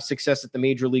that have success at the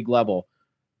major league level."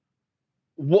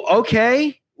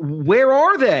 Okay. Where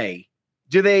are they?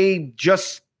 Do they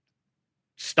just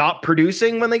stop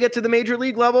producing when they get to the major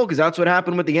league level? Because that's what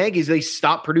happened with the Yankees. They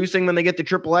stop producing when they get to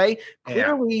AAA.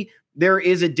 Clearly, there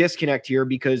is a disconnect here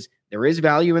because there is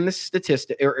value in this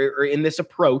statistic or in this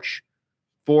approach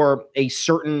for a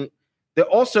certain.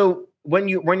 Also, when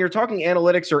you're talking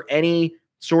analytics or any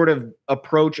sort of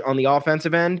approach on the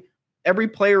offensive end, every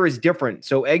player is different.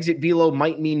 So exit velo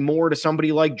might mean more to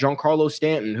somebody like Giancarlo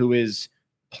Stanton, who is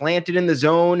planted in the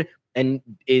zone and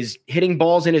is hitting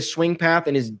balls in his swing path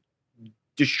and is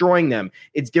destroying them.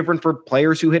 It's different for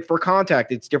players who hit for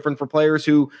contact. It's different for players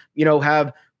who,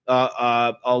 have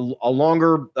a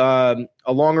longer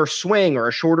swing or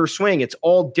a shorter swing. It's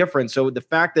all different. So the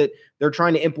fact that they're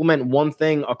trying to implement one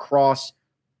thing across,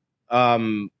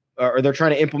 or they're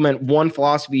trying to implement one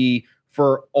philosophy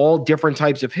for all different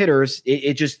types of hitters,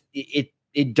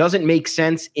 it doesn't make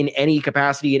sense in any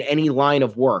capacity, in any line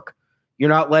of work. You're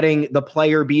not letting the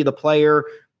player be the player.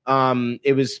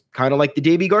 It was kind of like the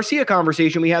Davy Garcia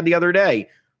conversation we had the other day.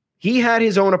 He had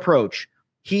his own approach.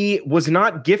 He was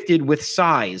not gifted with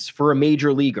size for a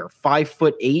major leaguer.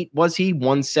 5'8", was he?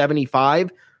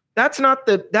 175. That's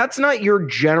not your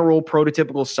general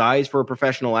prototypical size for a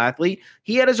professional athlete.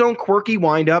 He had his own quirky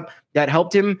windup that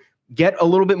helped him get a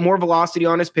little bit more velocity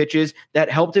on his pitches, that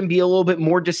helped him be a little bit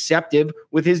more deceptive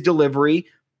with his delivery,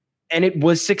 and it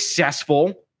was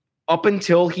successful up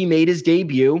until he made his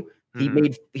debut.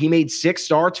 He made 6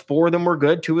 starts, 4 of them were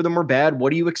good, 2 of them were bad.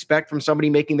 What do you expect from somebody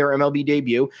making their MLB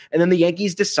debut? And then the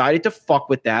Yankees decided to fuck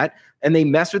with that, and they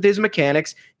messed with his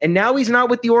mechanics, and now he's not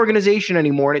with the organization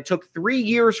anymore. And it took 3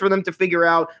 years for them to figure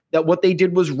out that what they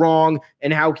did was wrong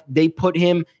and how they put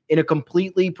him in a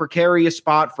completely precarious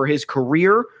spot for his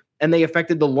career, and they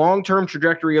affected the long-term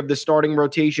trajectory of the starting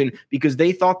rotation because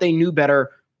they thought they knew better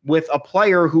with a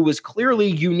player who was clearly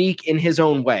unique in his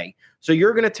own way. So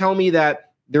you're going to tell me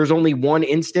that there's only one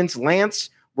instance,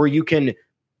 Lance, where you can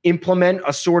implement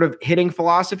a sort of hitting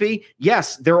philosophy?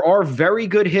 Yes, there are very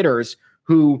good hitters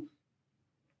who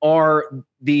are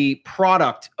the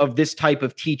product of this type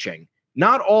of teaching.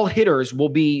 Not all hitters will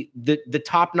be the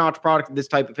top-notch product of this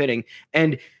type of hitting.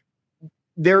 And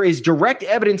there is direct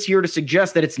evidence here to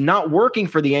suggest that it's not working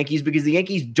for the Yankees because the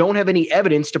Yankees don't have any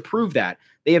evidence to prove that.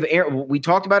 They have we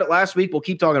talked about it last week. We'll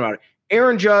keep talking about it.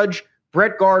 Aaron Judge,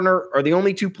 Brett Gardner are the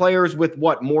only 2 players with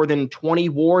more than 20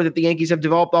 WAR that the Yankees have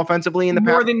developed offensively in the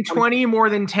past. More than 20, more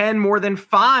than 10, more than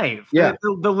 5. Yeah.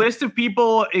 The list of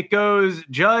people, it goes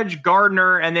Judge,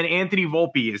 Gardner, and then Anthony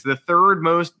Volpe is the 3rd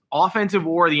most offensive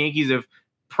WAR the Yankees have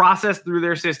processed through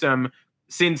their system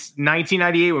since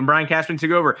 1998 when Brian Cashman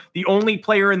took over. The only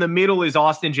player in the middle is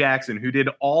Austin Jackson, who did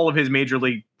all of his major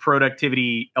league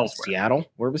productivity elsewhere.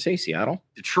 Seattle? Where was he? Seattle?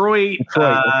 Detroit.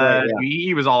 Yeah.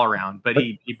 He was all around, but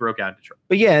he broke out in Detroit.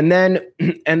 But yeah, and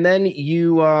then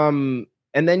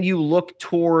you look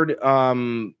toward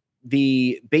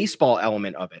the baseball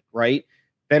element of it, right?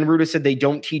 Ben Ruda said they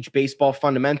don't teach baseball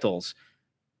fundamentals.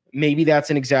 Maybe that's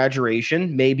an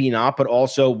exaggeration, maybe not, but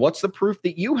also what's the proof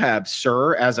that you have,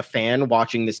 sir, as a fan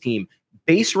watching this team?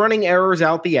 Base running errors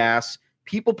out the ass,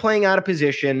 people playing out of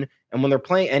position, and when they're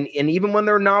playing, and even when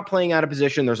they're not playing out of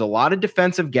position, there's a lot of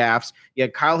defensive gaffes. You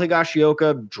had Kyle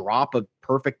Higashioka drop a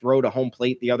perfect throw to home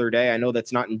plate the other day. I know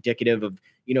that's not indicative of,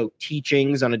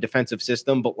 teachings on a defensive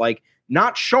system, but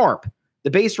not sharp.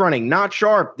 The base running, not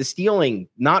sharp. The stealing,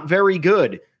 not very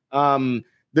good.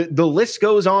 The list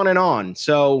goes on and on.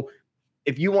 So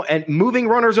if you want, and moving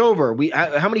runners over,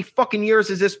 how many fucking years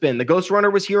has this been? The Ghost Runner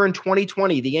was here in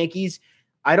 2020. The Yankees,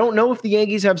 I don't know if the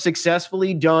Yankees have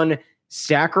successfully done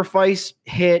sacrifice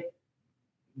hit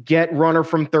get runner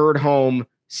from third home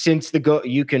since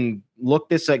you can look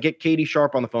this up, get Katie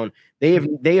Sharp on the phone. They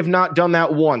have not done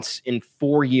that once in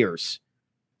 4 years.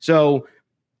 So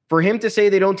for him to say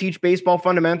they don't teach baseball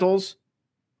fundamentals,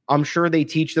 I'm sure they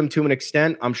teach them to an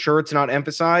extent. I'm sure it's not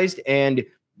emphasized. And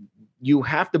you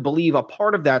have to believe a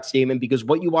part of that statement because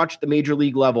what you watch at the major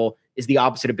league level is the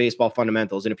opposite of baseball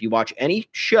fundamentals. And if you watch any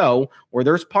show where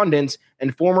there's pundits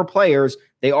and former players,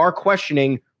 they are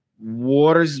questioning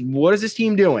what is this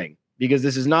team doing? Because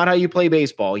this is not how you play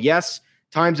baseball. Yes,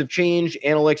 times have changed.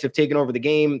 Analytics have taken over the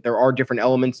game. There are different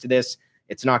elements to this.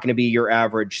 It's not going to be your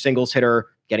average singles hitter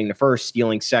getting to first,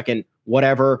 stealing second,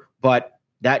 whatever. But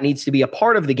that needs to be a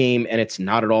part of the game, and it's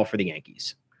not at all for the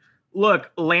Yankees.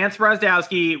 Look, Lance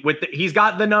Brozdowski, he's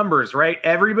got the numbers, right?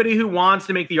 Everybody who wants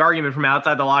to make the argument from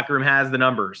outside the locker room has the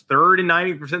numbers. 3rd and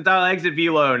 90th percentile exit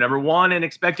velo, number 1 in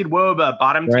expected WOBA,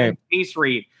 bottom 10 base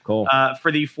rate. Cool.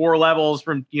 For the 4 levels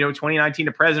from 2019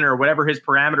 to present or whatever his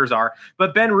parameters are.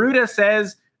 But Ben Ruda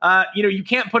says, you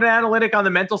can't put an analytic on the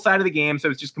mental side of the game, so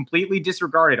it's just completely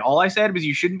disregarded. All I said was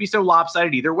you shouldn't be so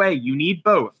lopsided either way. You need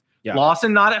both. Yeah.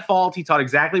 Lawson not at fault. He taught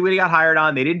exactly what he got hired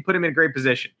on. They didn't put him in a great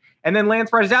position. And then Lance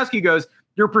Brozdowski goes,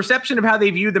 your perception of how they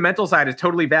view the mental side is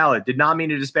totally valid. Did not mean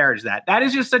to disparage that. That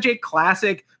is just such a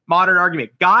classic modern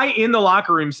argument. Guy in the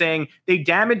locker room saying they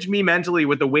damaged me mentally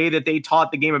with the way that they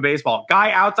taught the game of baseball.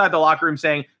 Guy outside the locker room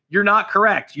saying, you're not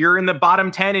correct. You're in the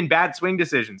bottom 10 in bad swing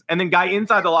decisions. And then guy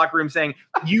inside the locker room saying,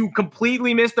 you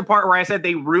completely missed the part where I said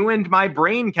they ruined my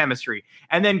brain chemistry.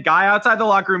 And then guy outside the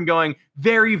locker room going,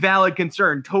 very valid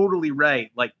concern. Totally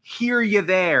right. Like, hear you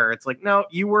there. It's like, no,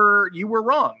 you were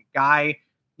wrong. Guy,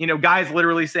 guy's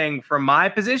literally saying from my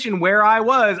position where I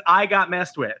was, I got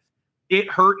messed with.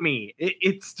 It hurt me.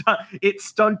 It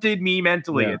stunted me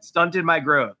mentally. Yeah. It stunted my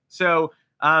growth. So,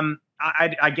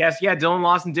 I guess, Dylan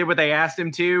Lawson did what they asked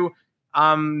him to.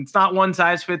 It's not one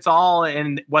size fits all,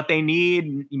 and what they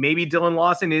need, maybe Dylan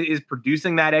Lawson is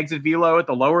producing that exit velo at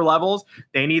the lower levels.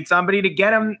 They need somebody to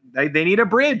get him. They need a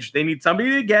bridge. They need somebody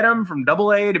to get him from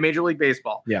AA to Major League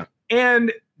Baseball. Yeah.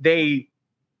 And they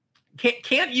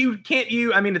can't you,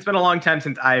 I mean, it's been a long time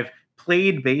since I've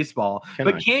played baseball,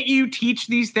 can't you teach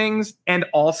these things and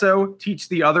also teach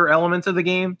the other elements of the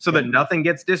game so that nothing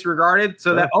gets disregarded?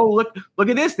 So that, look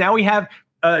at this. Now we have,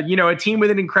 a team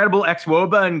with an incredible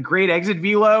ex-WOBA and great exit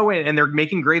velo, and they're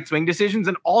making great swing decisions.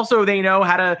 And also they know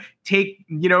how to take,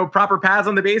 proper paths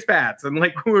on the base paths. And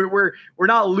like, we're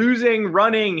not losing,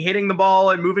 running, hitting the ball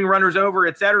and moving runners over,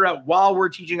 et cetera, while we're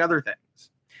teaching other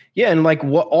things. Yeah. And like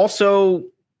what also,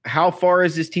 how far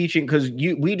is this teaching? Because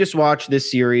we just watched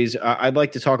this series. I'd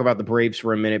like to talk about the Braves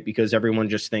for a minute because everyone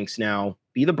just thinks now,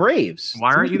 be the Braves.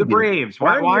 Why aren't you the Braves?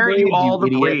 Why aren't you all the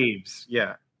Braves?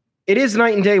 Yeah. It is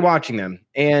night and day watching them.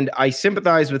 And I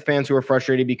sympathize with fans who are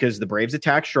frustrated because the Braves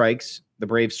attack strikes. The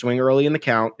Braves swing early in the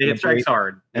count. They hit strikes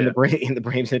hard. And the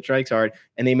Braves hit strikes hard.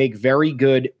 And they make very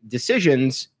good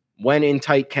decisions when in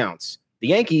tight counts. The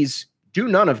Yankees do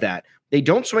none of that. They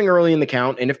don't swing early in the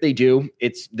count. And if they do,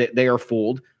 it's that they are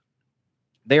fooled.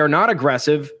 They are not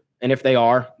aggressive, and if they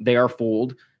are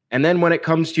fooled. And then when it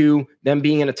comes to them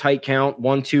being in a tight count,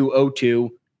 1-2, 0-2,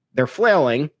 they're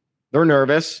flailing, they're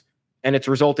nervous, and it's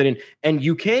resulted in. And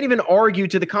you can't even argue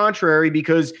to the contrary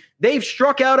because they've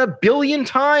struck out 1 billion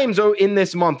times in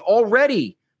this month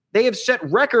already. They have set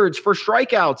records for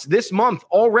strikeouts this month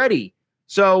already.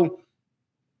 So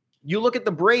you look at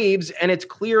the Braves, and it's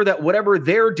clear that whatever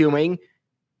they're doing,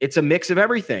 it's a mix of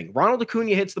everything. Ronald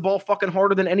Acuna hits the ball fucking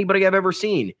harder than anybody I've ever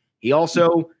seen. He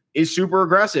also is super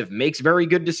aggressive, makes very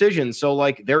good decisions. So,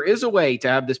 like, there is a way to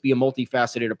have this be a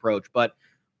multifaceted approach. But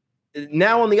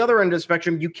now on the other end of the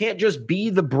spectrum, you can't just be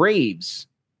the Braves.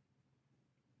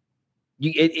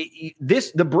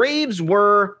 The Braves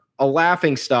were a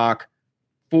laughingstock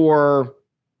for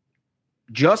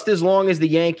just as long as the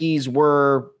Yankees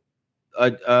were,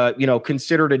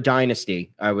 considered a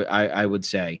dynasty. I would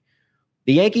say.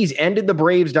 The Yankees ended the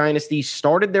Braves dynasty,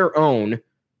 started their own,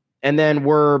 and then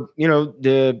were,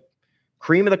 the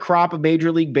cream of the crop of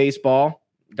Major League Baseball,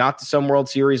 got to some World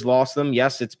Series, lost them.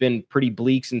 Yes, it's been pretty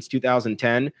bleak since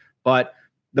 2010, but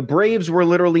the Braves were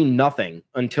literally nothing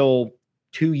until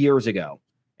 2 years ago.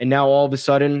 And now all of a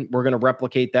sudden, we're going to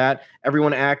replicate that.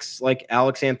 Everyone acts like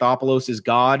Alex Anthopoulos is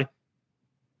God.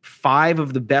 5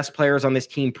 of the best players on this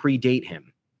team predate him.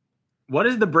 What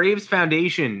is the Braves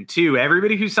Foundation too?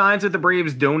 Everybody who signs with the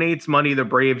Braves donates money to the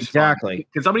Braves. Exactly.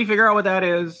 Fund. Can somebody figure out what that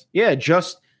is? Yeah,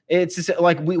 it's just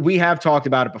like we have talked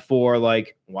about it before.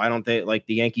 Like, why don't they, like,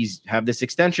 the Yankees have this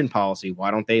extension policy?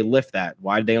 Why don't they lift that?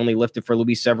 Why did they only lift it for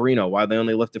Luis Severino? Why did they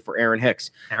only lift it for Aaron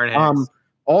Hicks?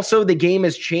 Also, the game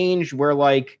has changed where,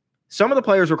 like, some of the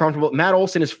players were comfortable. Matt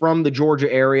Olson is from the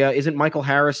Georgia area. Isn't Michael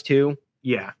Harris too?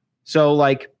 Yeah. So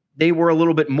like they were a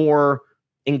little bit more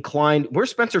inclined.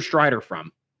 Where's Spencer Strider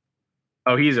from?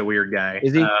 Oh, he's a weird guy.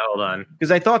 Is he? Hold on.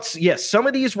 Because I thought, yes, some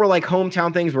of these were like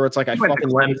hometown things where it's like, I fucking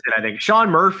Clemson, I think. Sean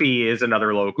Murphy is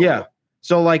another local. Yeah.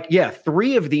 So like, yeah,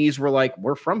 3 of these were like,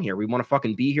 we're from here. We want to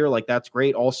fucking be here. Like, that's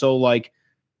great. Also, like,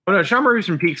 oh no, Sean Murphy's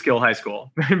from Peekskill High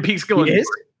School. Peekskill is?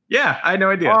 Yeah, I had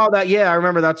no idea. Oh, I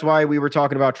remember that's why we were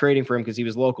talking about trading for him because he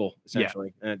was local,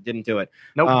 essentially. Yeah. Didn't do it.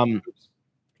 Nope.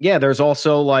 Yeah, there's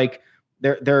also like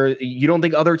there you don't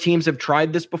think other teams have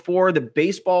tried this before? The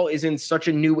baseball is in such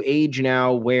a new age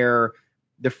now where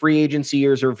the free agency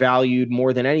years are valued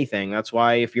more than anything. That's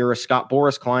why if you're a Scott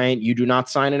Boras client, you do not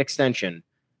sign an extension.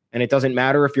 And it doesn't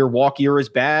matter if your walk year is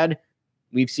bad.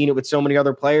 We've seen it with so many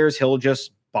other players. He'll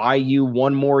just buy you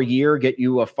one more year, get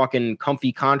you a fucking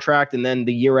comfy contract, and then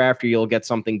the year after you'll get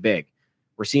something big.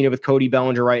 We're seeing it with Cody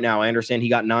Bellinger right now. I understand he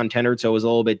got non-tendered, so it was a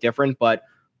little bit different, but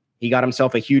he got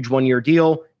himself a huge one-year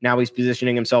deal. Now he's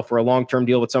positioning himself for a long-term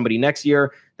deal with somebody next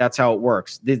year. That's how it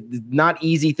works. The not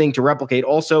easy thing to replicate.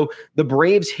 Also, the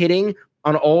Braves hitting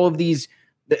on all of these,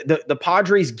 the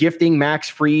Padres gifting Max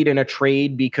Fried in a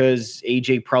trade because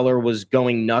AJ Preller was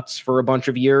going nuts for a bunch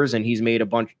of years, and he's made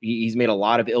a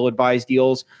lot of ill-advised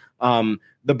deals. The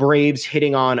Braves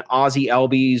hitting on Ozzie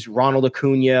Albies, Ronald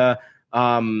Acuna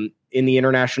in the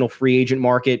international free agent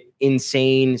market,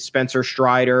 insane. Spencer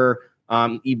Strider,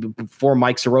 even before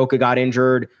Mike Soroka got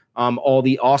injured, all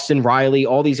the Austin Riley,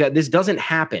 all these. This doesn't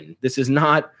happen. This is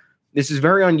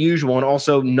very unusual, and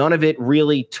also none of it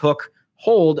really took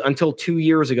hold until 2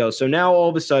 years ago. So now all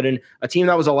of a sudden, a team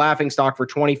that was a laughingstock for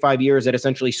 25 years that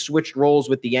essentially switched roles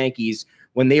with the Yankees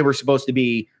when they were supposed to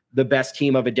be the best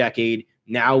team of a decade.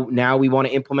 Now we want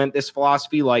to implement this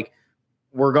philosophy. Like,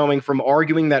 we're going from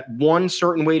arguing that one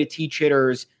certain way to teach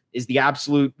hitters is the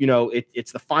absolute,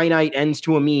 it's the finite ends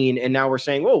to a mean. And now we're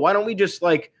saying, well, why don't we just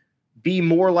like be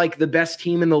more like the best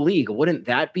team in the league? Wouldn't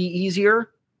that be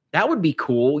easier? That would be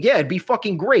cool. Yeah, it'd be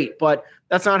fucking great, but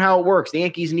that's not how it works. The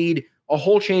Yankees need a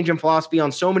whole change in philosophy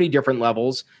on so many different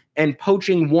levels, and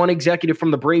poaching one executive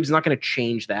from the Braves is not going to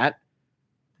change that.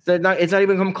 It's not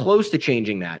even come close to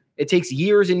changing that. It takes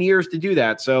years and years to do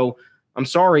that. So I'm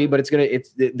sorry, but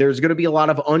there's going to be a lot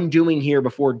of undoing here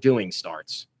before doing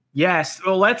starts. Yes.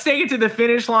 Well, let's take it to the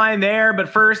finish line there. But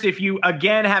first, if you,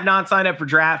 again, have not signed up for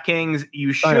DraftKings,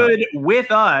 you should with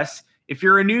us. If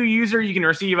you're a new user, you can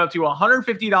receive up to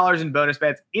 $150 in bonus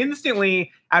bets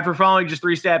instantly after following just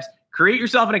 3 steps. Create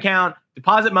yourself an account,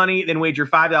 deposit money, then wager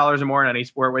 $5 or more on any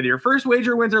sport. Whether your first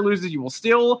wager wins or loses, you will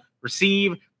still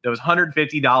receive those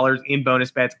 $150 in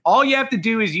bonus bets. All you have to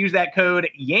do is use that code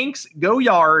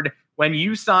YanksGoYard when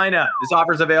you sign up. This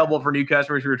offer is available for new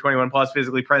customers who are 21 plus,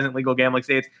 physically present, legal gambling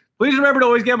states. Please remember to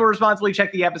always gamble responsibly.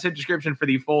 Check the episode description for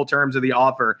the full terms of the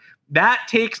offer. That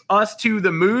takes us to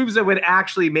the moves that would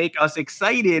actually make us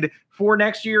excited for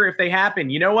next year if they happen.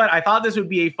 You know what? I thought this would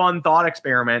be a fun thought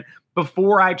experiment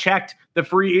before I checked the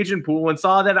free agent pool and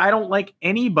saw that I don't like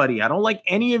anybody. I don't like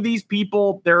any of these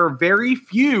people. There are very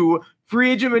few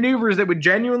free agent maneuvers that would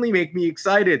genuinely make me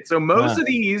excited. So most of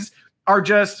these are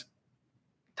just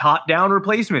top-down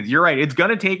replacements. You're right. It's going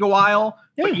to take a while,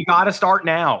 but you got to start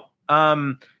now.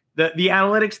 The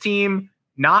analytics team,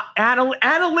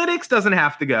 analytics doesn't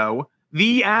have to go.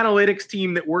 The analytics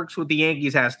team that works with the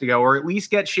Yankees has to go, or at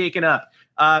least get shaken up.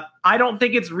 I don't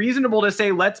think it's reasonable to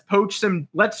say let's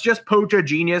just poach a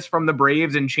genius from the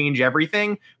Braves and change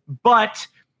everything. But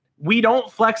we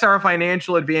don't flex our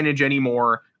financial advantage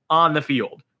anymore on the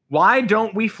field. Why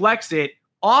don't we flex it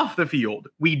off the field?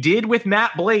 We did with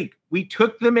Matt Blake. We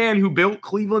took the man who built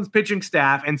Cleveland's pitching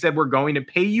staff and said, we're going to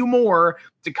pay you more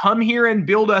to come here and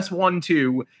build us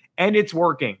 1-2, and it's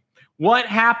working. What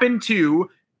happened to,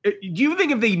 do you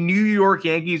think if the New York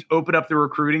Yankees open up the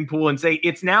recruiting pool and say,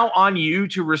 it's now on you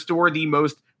to restore the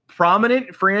most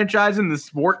prominent franchise in the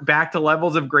sport back to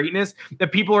levels of greatness,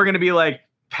 that people are going to be like,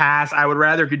 pass, I would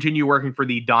rather continue working for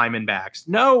the Diamondbacks?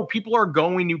 No, people are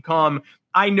going to come.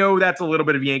 I know that's a little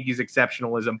bit of Yankees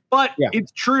exceptionalism, but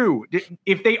it's true.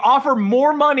 If they offer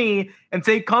more money and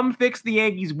say, come fix the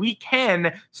Yankees, we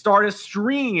can start a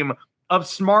stream of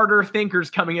smarter thinkers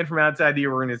coming in from outside the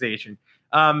organization.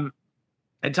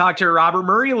 I talked to Robert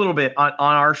Murray a little bit on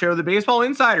our show, The Baseball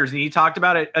Insiders, and he talked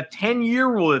about a 10-year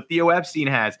rule that Theo Epstein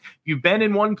has. If you've been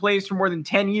in one place for more than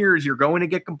 10 years, you're going to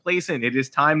get complacent. It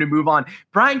is time to move on.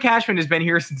 Brian Cashman has been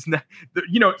here since,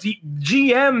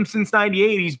 GM since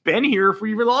 98. He's been here for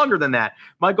even longer than that.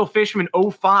 Michael Fishman,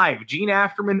 05. Gene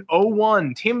Afterman,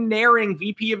 01. Tim Naring,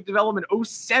 VP of Development,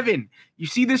 07. You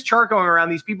see this chart going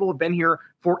around. These people have been here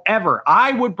forever.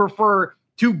 I would prefer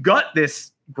to gut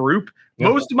this group.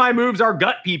 Most of my moves are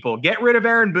gut people. Get rid of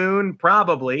Aaron Boone,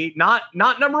 probably not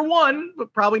number 1,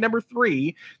 but probably number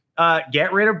 3.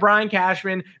 Get rid of Brian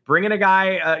Cashman. Bring in a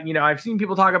guy. I've seen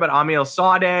people talk about Amiel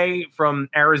Sade from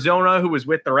Arizona, who was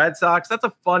with the Red Sox. That's a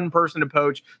fun person to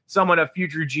poach. Someone, a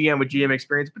future GM with GM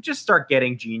experience, but just start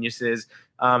getting geniuses.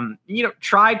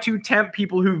 Try to tempt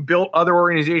people who've built other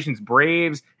organizations,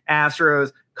 Braves,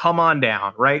 Astros. Come on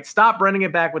down, right? Stop running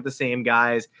it back with the same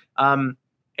guys.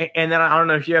 And then I don't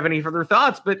know if you have any further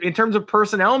thoughts, but in terms of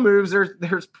personnel moves,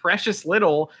 there's precious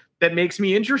little that makes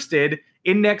me interested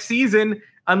in next season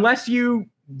unless you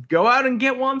go out and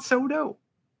get Juan Soto.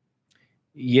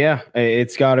 Yeah,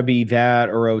 it's got to be that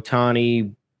or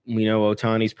Ohtani. We know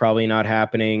Ohtani's probably not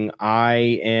happening.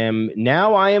 I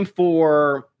am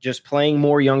for just playing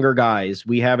more younger guys.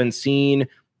 We haven't seen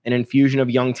an infusion of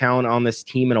young talent on this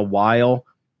team in a while.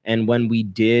 And when we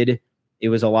did, it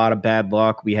was a lot of bad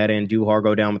luck. We had Andujar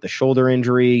go down with a shoulder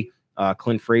injury.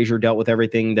 Clint Frazier dealt with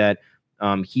everything that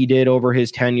he did over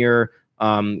his tenure.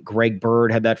 Greg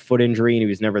Bird had that foot injury, and he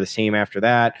was never the same after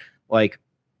that. Like,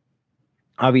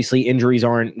 obviously, injuries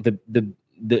aren't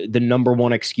the number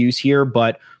one excuse here,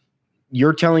 but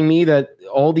you're telling me that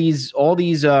all these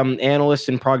analysts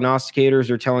and prognosticators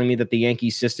are telling me that the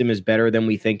Yankees system is better than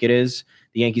we think it is.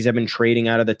 The Yankees have been trading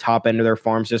out of the top end of their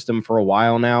farm system for a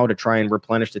while now to try and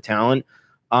replenish the talent.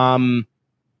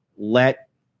 Let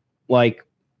like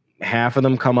half of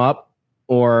them come up,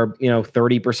 or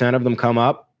 30% of them come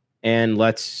up, and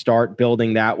let's start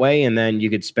building that way. And then you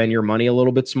could spend your money a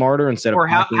little bit smarter instead of. Or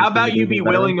how about you be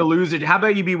willing to lose it? How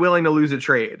about you be willing to lose a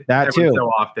trade? That too. So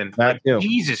often. That too.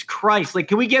 Jesus Christ! Like,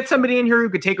 can we get somebody in here who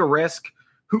could take a risk?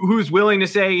 Who's willing to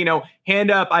say, hand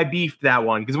up, I beefed that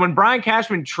one? Because when Brian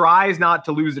Cashman tries not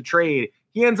to lose a trade,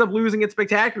 he ends up losing it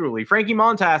spectacularly. Frankie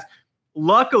Montas,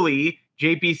 luckily,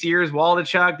 JP Sears,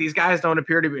 Waldichuk, these guys don't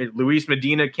appear to be. Luis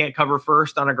Medina can't cover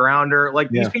first on a grounder. Like,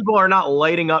 these people are not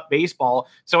lighting up baseball.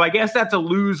 So I guess that's a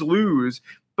lose-lose.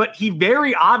 But he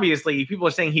very obviously, people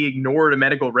are saying he ignored a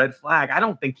medical red flag. I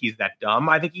don't think he's that dumb.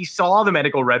 I think he saw the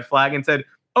medical red flag and said,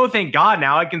 oh, thank God,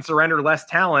 now I can surrender less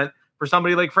talent for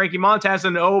somebody like Frankie Montas,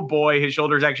 and oh boy, his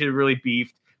shoulder's actually really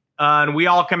beefed. And we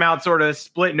all come out sort of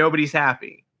split. Nobody's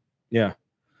happy. Yeah.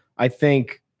 I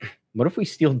think, what if we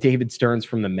steal David Stearns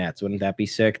from the Mets? Wouldn't that be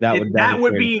sick? That would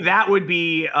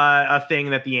be a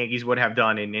thing that the Yankees would have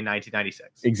done in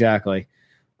 1996. Exactly.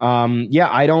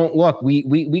 I don't look,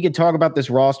 we could talk about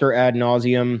this roster ad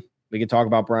nauseum. We could talk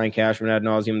about Brian Cashman ad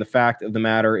nauseum. The fact of the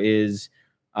matter is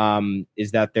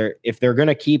that if they're going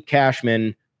to keep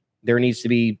Cashman, there needs to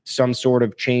be some sort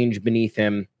of change beneath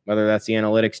him, whether that's the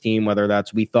analytics team, whether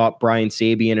that's we thought Brian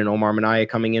Sabian and Omar Minaya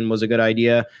coming in was a good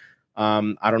idea.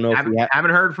 I don't know if we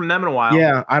haven't heard from them in a while.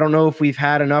 Yeah, I don't know if we've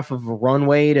had enough of a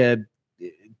runway to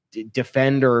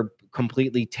defend or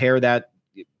completely tear that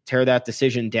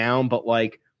decision down. But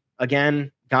like,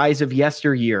 again, guys of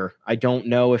yesteryear, I don't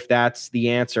know if that's the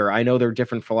answer. I know there are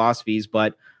different philosophies,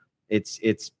 but it's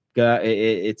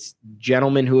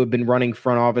gentlemen who have been running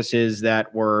front offices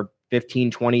that were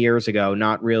 15, 20 years ago,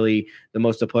 not really the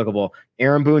most applicable.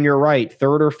 Aaron Boone, you're right.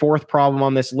 Third or fourth problem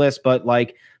on this list, but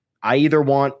like, I either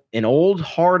want an old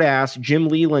hard ass Jim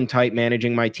Leland type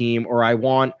managing my team, or I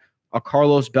want a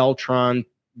Carlos Beltran,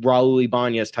 Raul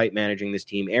Ibanez type managing this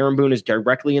team. Aaron Boone is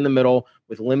directly in the middle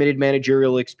with limited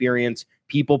managerial experience,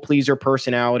 people pleaser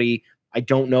personality. I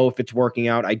don't know if it's working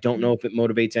out. I don't know if it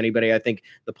motivates anybody. I think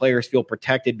the players feel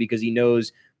protected because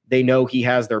they know he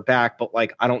has their back, but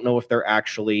like, I don't know if they're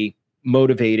actually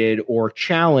motivated or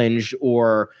challenged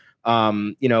or,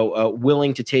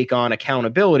 willing to take on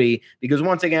accountability, because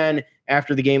once again,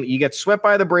 after the game, you get swept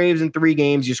by the Braves in 3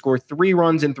 games, you score 3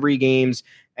 runs in 3 games.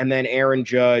 And then Aaron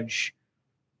Judge,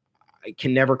 I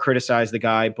can never criticize the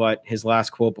guy, but his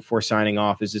last quote before signing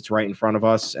off is, "It's right in front of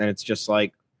us." And it's just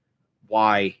like,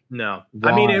 why? No.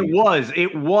 Why? I mean,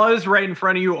 it was right in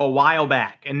front of you a while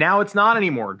back, and now it's not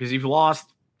anymore because you've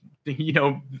lost,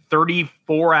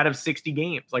 34 out of 60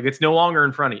 games. Like, it's no longer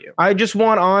in front of you. I just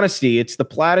want honesty. It's the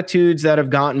platitudes that have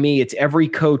gotten me. It's every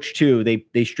coach too.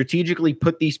 They strategically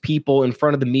put these people in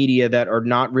front of the media that are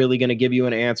not really going to give you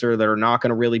an answer, that are not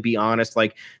going to really be honest.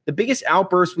 Like, the biggest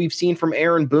outburst we've seen from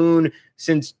Aaron Boone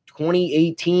since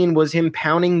 2018 was him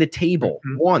pounding the table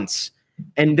once.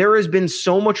 And there has been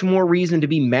so much more reason to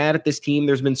be mad at this team.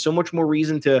 There's been so much more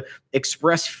reason to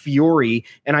express fury.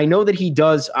 And I know that he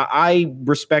does. I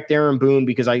respect Aaron Boone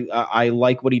because I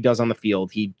like what he does on the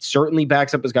field. He certainly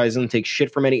backs up his guys, doesn't take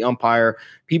shit from any umpire.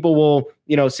 People will,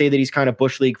 say that he's kind of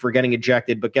bush league for getting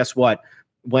ejected. But guess what?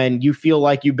 When you feel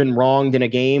like you've been wronged in a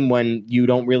game, when you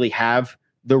don't really have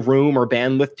the room or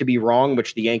bandwidth to be wrong,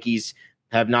 which the Yankees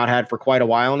have not had for quite a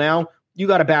while now, you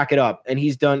got to back it up. And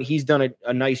he's done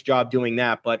a nice job doing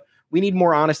that. But we need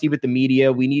more honesty with the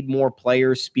media. We need more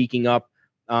players speaking up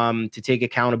to take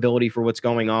accountability for what's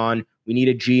going on. We need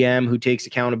a GM who takes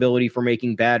accountability for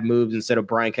making bad moves instead of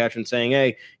Brian Cashman saying,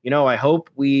 hey, I hope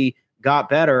we got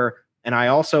better. And I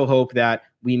also hope that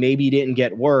we maybe didn't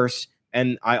get worse.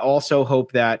 And I also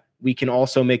hope that we can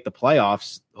also make the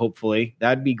playoffs. Hopefully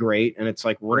that'd be great. And it's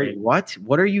like, what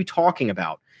are you talking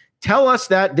about? Tell us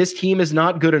that this team is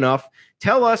not good enough.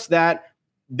 Tell us that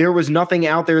there was nothing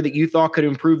out there that you thought could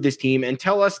improve this team, and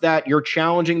tell us that you're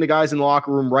challenging the guys in the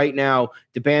locker room right now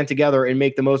to band together and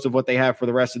make the most of what they have for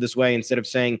the rest of this way, instead of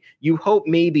saying you hope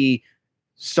maybe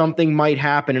something might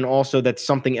happen and also that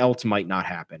something else might not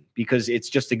happen, because it's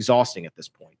just exhausting at this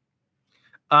point.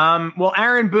 Well,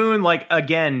 Aaron Boone,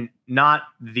 again, not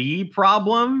the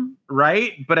problem,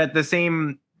 right? But at the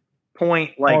same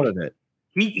point, part of it.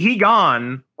 He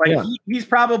gone. He's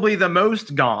probably the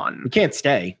most gone. He can't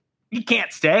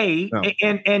stay. No.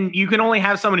 And you can only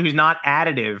have someone who's not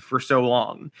additive for so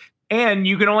long. And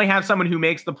you can only have someone who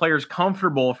makes the players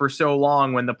comfortable for so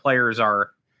long when the players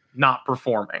are not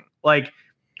performing.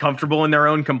 Comfortable in their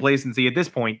own complacency at this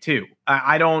point, too.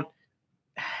 I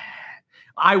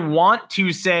want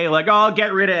to say,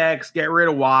 get rid of X, get rid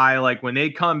of Y. When they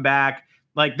come back,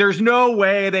 there's no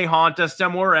way they haunt us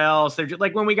somewhere else. They're just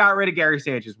when we got rid of Gary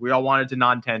Sanchez, we all wanted to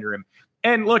non-tender him.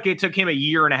 And look, it took him a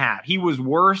year and a half. He was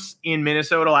worse in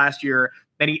Minnesota last year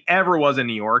than he ever was in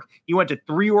New York. He went to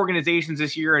 3 organizations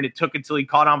this year, and it took until he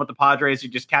caught on with the Padres to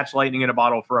just catch lightning in a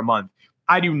bottle for a month.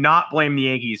 I do not blame the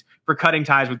Yankees for cutting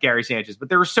ties with Gary Sanchez, but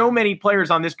there are so many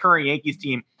players on this current Yankees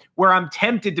team where I'm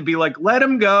tempted to be let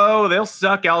them go. They'll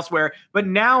suck elsewhere. But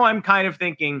now I'm kind of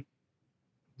thinking,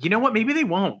 you know what? Maybe they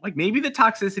won't. Maybe the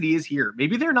toxicity is here.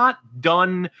 Maybe they're not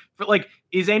done for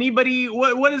is anybody,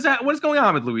 what is that? What is going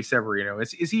on with Luis Severino?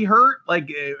 Is he hurt?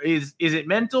 Is it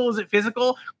mental? Is it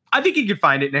physical? I think he could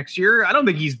find it next year. I don't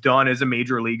think he's done as a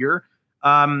major leaguer.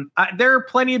 There are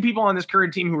plenty of people on this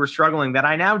current team who are struggling that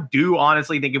I now do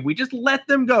honestly think if we just let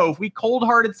them go, if we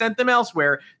cold-hearted sent them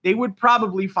elsewhere, they would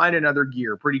probably find another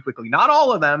gear pretty quickly. Not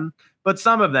all of them, but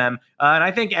some of them. And I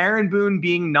think Aaron Boone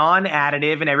being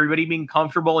non-additive and everybody being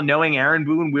comfortable and knowing Aaron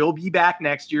Boone will be back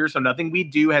next year, so nothing we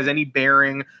do has any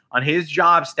bearing on his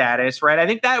job status, right? I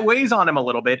think that weighs on him a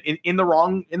little bit in the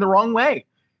wrong way.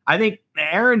 I think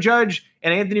Aaron Judge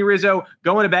and Anthony Rizzo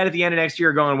going to bed at the end of next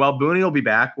year going, well, Booney will be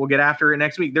back. We'll get after it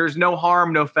next week. There's no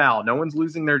harm, no foul. No one's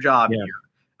losing their job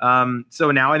here. So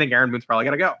now I think Aaron Boone's probably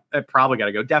got to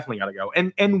go. Definitely got to go.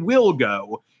 And will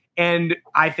go. And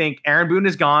I think Aaron Boone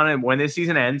is gone. And when this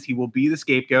season ends, he will be the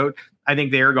scapegoat. I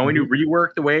think they are going to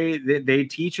rework the way that they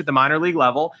teach at the minor league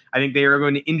level. I think they are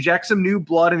going to inject some new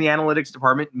blood in the analytics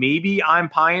department. Maybe I'm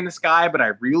pie in the sky, but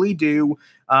I really do.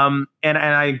 And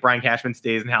I think Brian Cashman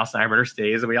stays and Hal Steinbrenner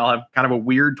stays. And we all have kind of a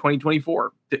weird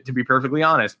 2024, to be perfectly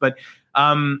honest. But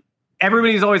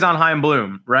everybody's always on Chaim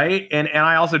Bloom, right? And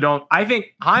I also don't. I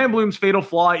think Chaim Bloom's fatal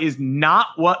flaw is not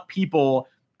what people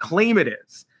claim it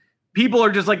is. People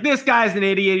are just this guy's an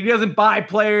idiot. He doesn't buy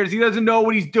players. He doesn't know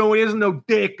what he's doing. He doesn't know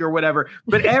dick or whatever.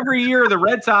 But every year the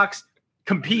Red Sox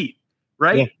compete,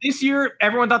 right? Yeah. This year,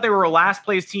 everyone thought they were a last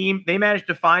place team. They managed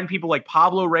to find people like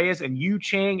Pablo Reyes and Yu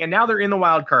Chang, and now they're in the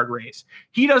wild card race.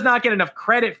 He does not get enough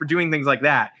credit for doing things like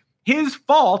that. His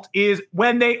fault is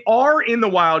when they are in the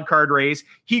wild card race,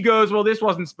 he goes, well, this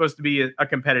wasn't supposed to be a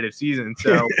competitive season.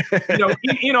 So,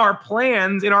 in our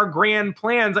plans, in our grand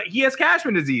plans, he has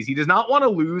Cashman disease. He does not want to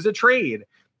lose a trade.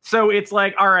 So it's all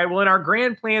right, well, in our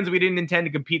grand plans, we didn't intend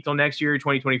to compete till next year,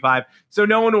 2025. So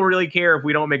no one will really care if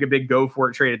we don't make a big go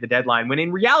for it trade at the deadline. When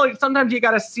in reality, sometimes you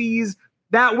got to seize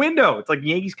that window. It's like the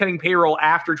Yankees cutting payroll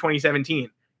after 2017.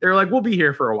 They're we'll be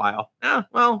here for a while.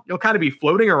 Well, you'll kind of be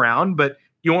floating around, but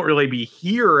you won't really be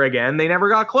here again. They never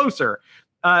got closer.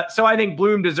 So I think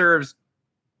Bloom deserves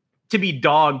to be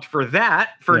dogged for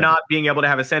that, for not being able to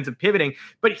have a sense of pivoting.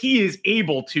 But he is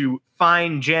able to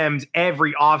find gems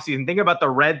every offseason. Think about the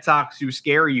Red Sox who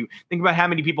scare you. Think about how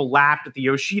many people laughed at the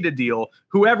Yoshida deal.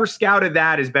 Whoever scouted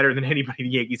that is better than anybody the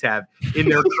Yankees have in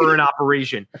their current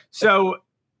operation. So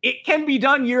it can be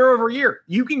done year over year.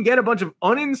 You can get a bunch of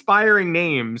uninspiring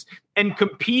names and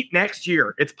compete next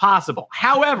year. It's possible.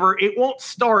 However, it won't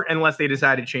start unless they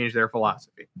decide to change their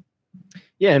philosophy.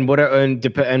 Yeah, and what are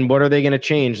they going to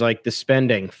change? The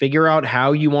spending. Figure out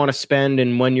how you want to spend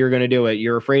and when you're going to do it.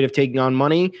 You're afraid of taking on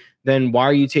money? Then why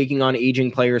are you taking on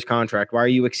aging players' contract? Why are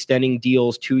you extending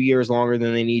deals 2 years longer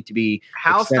than they need to be?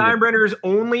 Hal Steinbrenner's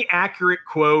only accurate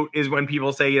quote is when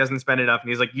people say he doesn't spend enough. And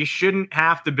he's like, you shouldn't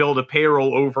have to build a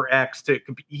payroll over X to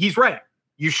compete. He's right.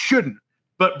 You shouldn't.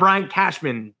 But Brian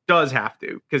Cashman does have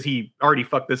to because he already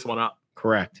fucked this one up.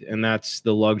 Correct. And that's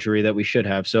the luxury that we should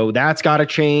have. So that's got to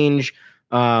change.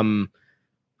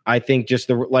 I think just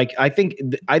I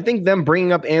think them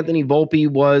bringing up Anthony Volpe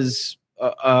was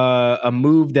a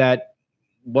move that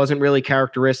wasn't really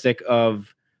characteristic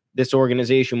of this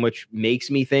organization, which makes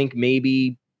me think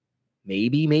maybe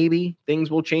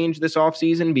things will change this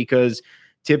offseason, because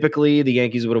typically the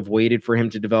Yankees would have waited for him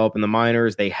to develop in the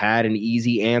minors. They had an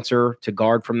easy answer to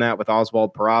guard from that with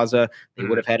Oswald Peraza. They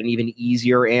would have had an even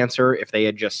easier answer if they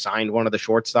had just signed one of the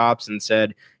shortstops and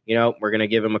said, we're going to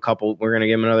give him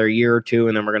another year or two,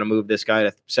 and then we're going to move this guy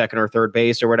to second or third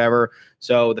base or whatever.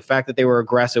 So the fact that they were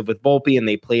aggressive with Volpe and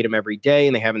they played him every day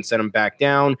and they haven't sent him back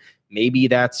down, maybe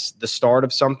that's the start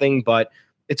of something, but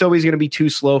it's always going to be too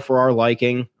slow for our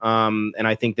liking. And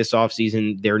I think this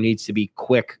offseason there needs to be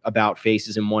quick about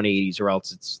faces in 180s, or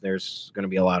else there's going to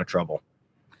be a lot of trouble.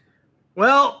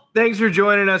 Well, thanks for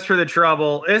joining us for the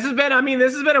trouble. This has been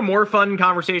a more fun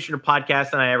conversation or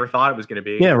podcast than I ever thought it was going to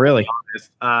be. Yeah, really.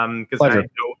 Because I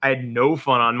had no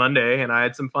fun on Monday and I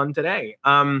had some fun today.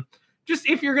 Just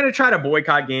if you're going to try to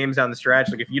boycott games down the stretch,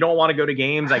 like if you don't want to go to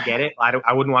games, I get it.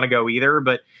 I wouldn't want to go either,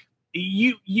 but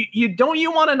you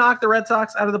want to knock the Red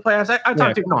Sox out of the playoffs? I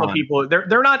talked to a couple of people.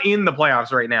 They're not in the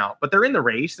playoffs right now, but they're in the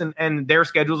race, and their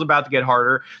schedule's about to get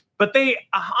harder. But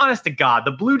honest to God,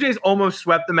 the Blue Jays almost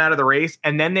swept them out of the race,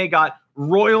 and then they got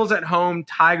Royals at home,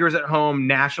 Tigers at home,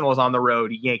 Nationals on the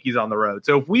road, Yankees on the road.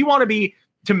 So if we want to be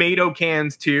tomato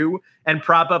cans too and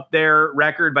prop up their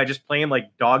record by just playing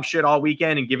like dog shit all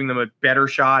weekend and giving them a better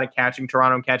shot at catching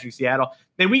Toronto and catching Seattle,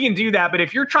 then we can do that. But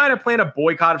if you're trying to plan a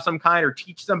boycott of some kind or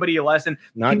teach somebody a lesson,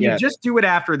 you just do it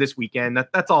after this weekend?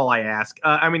 That's all I ask.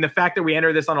 The fact that we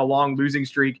enter this on a long losing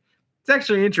streak, it's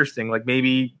actually interesting. Like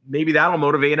maybe that'll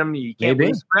motivate them. You can't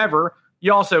lose forever.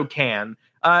 You also can.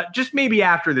 Just maybe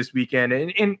after this weekend.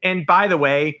 And by the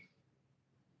way,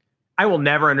 I will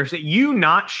never understand you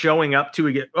not showing up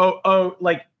to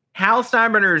like Hal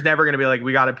Steinbrenner is never going to be like,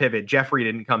 we got to pivot. Jeffrey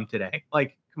didn't come today.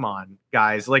 Like, come on,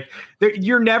 guys. Like,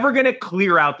 you're never going to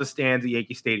clear out the stands at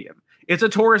Yankee Stadium. It's a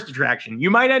tourist attraction. You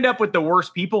might end up with the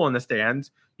worst people in the stands.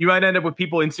 You might end up with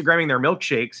people Instagramming their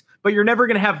milkshakes, but you're never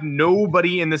going to have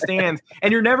nobody in the stands,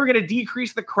 and you're never going to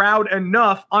decrease the crowd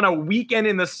enough on a weekend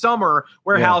in the summer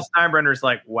where Hal Steinbrenner's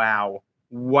like, wow,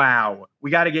 we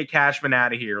got to get Cashman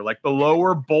out of here. Like, the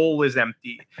lower bowl is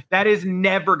empty. That is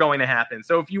never going to happen.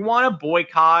 So if you want to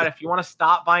boycott, if you want to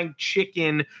stop buying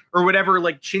chicken or whatever,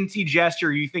 like chintzy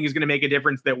gesture you think is going to make a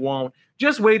difference that won't,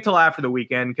 just wait till after the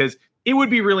weekend, because it would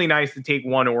be really nice to take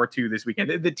one or two this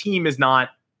weekend. The team is not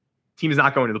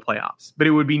going to the playoffs, but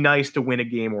it would be nice to win a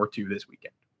game or two this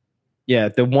weekend. Yeah,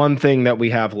 the one thing that we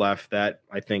have left that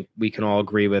I think we can all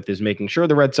agree with is making sure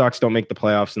the Red Sox don't make the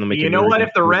playoffs. And you know what?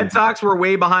 If the Red Sox were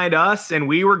way behind us and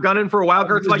we were gunning for a wild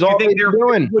card, like you think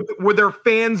would their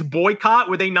fans boycott?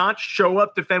 Would they not show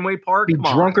up to Fenway Park? Be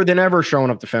drunker than ever showing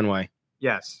up to Fenway.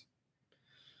 Yes.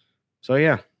 So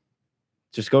yeah.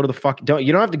 Just go to the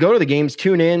you don't have to go to the games.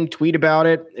 Tune in, tweet about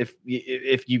it.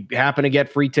 If you happen to get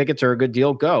free tickets or a good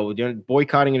deal, go.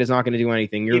 Boycotting it is not going to do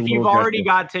anything. If you've already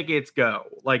got tickets, go.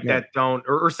 That don't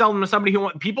or sell them to somebody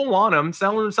people want them.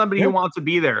 Sell them to somebody who wants to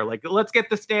be there. Like, let's get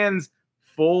the stands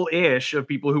full-ish of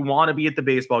people who want to be at the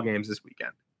baseball games this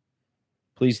weekend.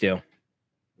 Please do.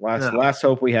 Last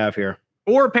hope we have here.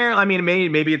 Or apparently,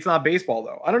 maybe it's not baseball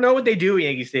though. I don't know what they do at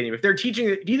Yankee Stadium. If they're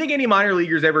teaching, do you think any minor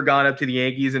leaguers ever gone up to the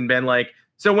Yankees and been like,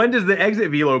 so when does the exit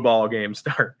velo ball game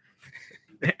start?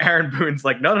 Aaron Boone's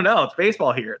like, no, it's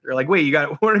baseball here. They're like, wait, you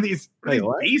got one of these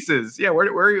bases? Yeah, where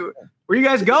are you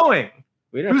guys going?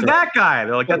 Who's that guy?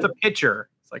 They're like, that's a pitcher.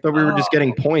 It's like, but we were just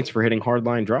getting points for hitting hard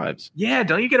line drives. Yeah,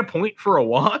 don't you get a point for a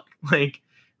walk? Like,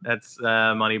 that's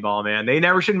Moneyball, man. They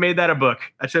never should have made that a book.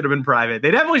 That should have been private. They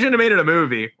definitely shouldn't have made it a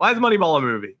movie. Why is Moneyball a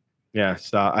movie? Yeah,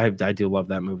 I do love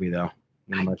that movie though.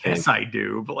 Yes, I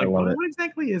do. But like, what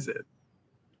exactly is it?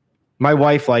 My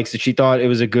wife likes it. She thought it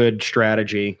was a good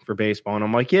strategy for baseball. And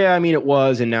I'm like, yeah, it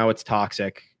was. And now it's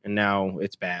toxic. And now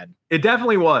it's bad. It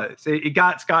definitely was. It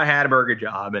got Scott Hatteberg a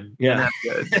job. And that's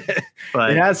good. But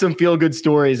it has some feel-good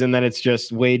stories. And then it's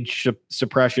just wage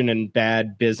suppression and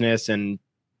bad business and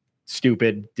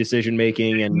stupid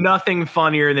decision-making. And nothing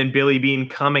funnier than Billy Beane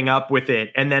coming up with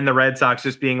it. And then the Red Sox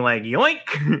just being like, yoink.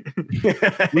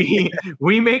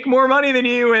 we make more money than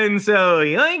you. And so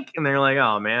yoink. And they're like,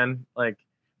 oh, man. Like,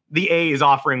 the A is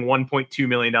offering $1.2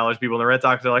 million people, and the Red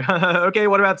Sox are like, okay,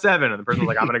 what about 7? And the person's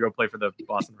like, I'm going to go play for the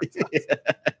Boston Red Sox.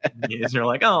 And they're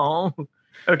like, oh,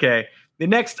 okay. The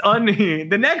next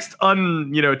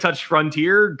touched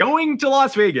frontier going to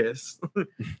Las Vegas.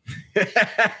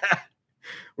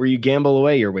 where you gamble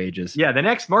away your wages. Yeah, the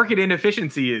next market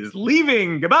inefficiency is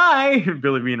leaving. Goodbye.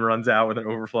 Billy Bean runs out with an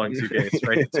overflowing suitcase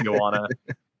right to Tijuana.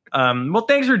 Well,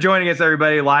 thanks for joining us,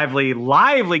 everybody.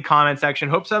 Lively comment section.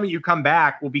 Hope some of you come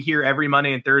back. We'll be here every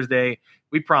Monday and Thursday.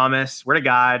 We promise. Swear to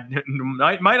God.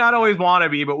 Might not always want to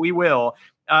be, but we will.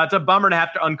 It's a bummer to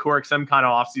have to uncork some kind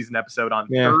of off-season episode on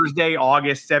Thursday,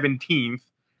 August 17th.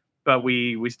 But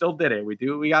we still did it. We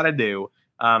do what we got to do.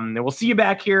 And we'll see you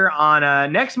back here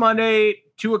on next Monday,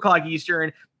 2:00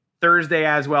 Eastern, Thursday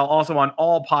as well. Also on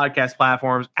all podcast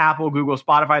platforms, Apple, Google,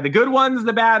 Spotify, the good ones,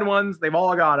 the bad ones. They've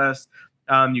all got us.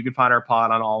 You can find our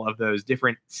pod on all of those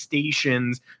different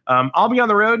stations. I'll be on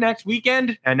the road next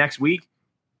weekend and next week.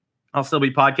 I'll still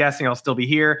be podcasting. I'll still be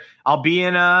here. I'll be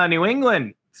in New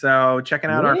England. So checking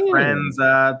out our friends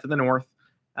to the north.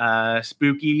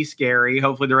 Spooky, scary.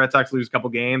 Hopefully the Red Sox lose a couple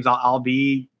games. I'll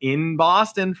be in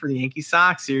Boston for the Yankees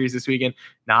Sox series this weekend.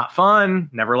 Not fun.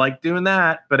 Never liked doing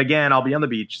that. But again, I'll be on the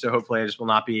beach. So hopefully I just will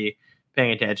not be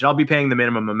paying attention. I'll be paying the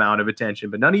minimum amount of attention,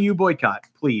 but none of you boycott,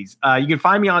 please. You can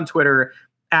find me on Twitter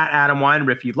at Adam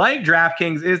Weinrib if you'd like.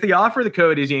 DraftKings is the offer. The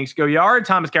code is Yanks Go Yard.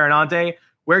 Thomas Carinante,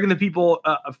 where can the people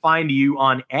find you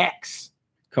on X?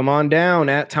 Come on down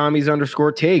at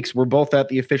Tommy's_takes. We're both at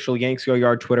the official Yanks Go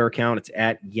Yard Twitter account. It's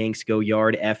at Yanks Go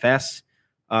Yard FS.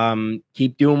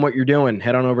 Keep doing what you're doing.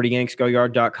 Head on over to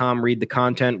yanksgoyard.com. Read the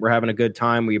content. We're having a good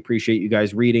time. We appreciate you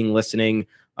guys reading, listening,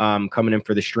 coming in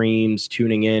for the streams,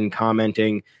 tuning in,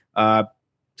 commenting. It's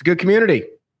a good community.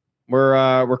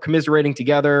 We're commiserating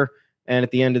together. And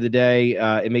at the end of the day,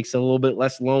 it makes it a little bit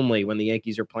less lonely when the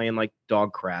Yankees are playing like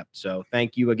dog crap. So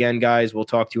thank you again, guys. We'll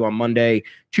talk to you on Monday,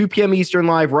 2 p.m. Eastern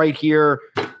live right here.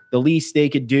 The least they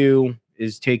could do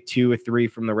is take 2 or 3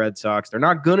 from the Red Sox. They're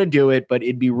not going to do it, but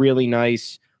it'd be really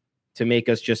nice to make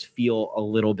us just feel a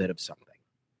little bit of something.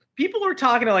 People are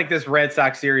talking to like this Red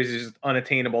Sox series is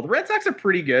unattainable. The Red Sox are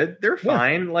pretty good. They're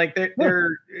fine. Yeah. Like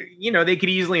they're they could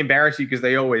easily embarrass you because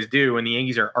they always do. And the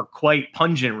Yankees are quite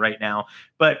pungent right now.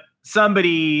 But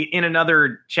somebody in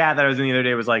another chat that I was in the other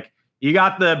day was like, you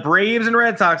got the Braves and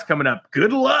Red Sox coming up.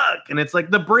 Good luck. And it's like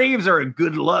the Braves are a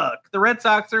good luck. The Red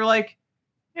Sox are like,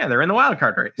 yeah, they're in the wild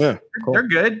card race. Yeah, cool. They're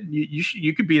good.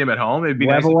 You could beat them at home. It'd be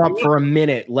level up for a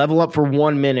minute. Level up for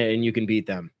 1 minute, and you can beat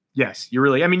them. Yes, you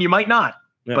might not,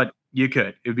 but you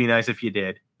could. It would be nice if you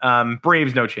did.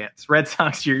 Braves, no chance. Red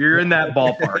Sox, you're in that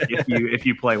ballpark if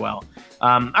you play well.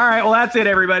 All right, well, that's it,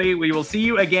 everybody. We will see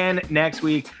you again next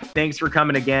week. Thanks for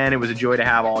coming again. It was a joy to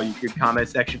have all your good comment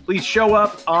section. Please show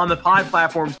up on the pod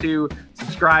platforms too.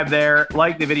 Subscribe there.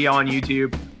 Like the video on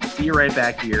YouTube. See you right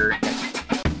back here next week.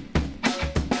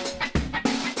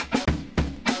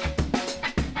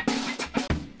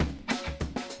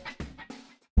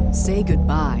 Say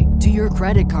goodbye to your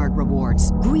credit card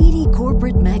rewards. Greedy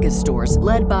corporate mega stores,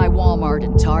 led by Walmart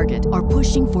and Target, are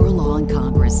pushing for a law in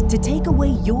Congress to take away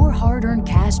your hard-earned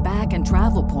cash back and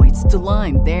travel points to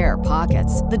line their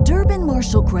pockets. The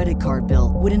Durbin-Marshall credit card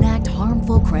bill would enact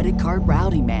harmful credit card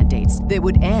routing mandates that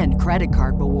would end credit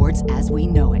card rewards as we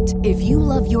know it. If you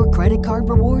love your credit card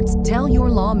rewards, tell your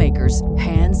lawmakers,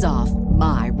 hands off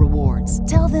my rewards.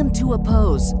 Tell them to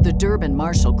oppose the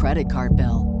Durbin-Marshall credit card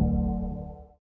bill.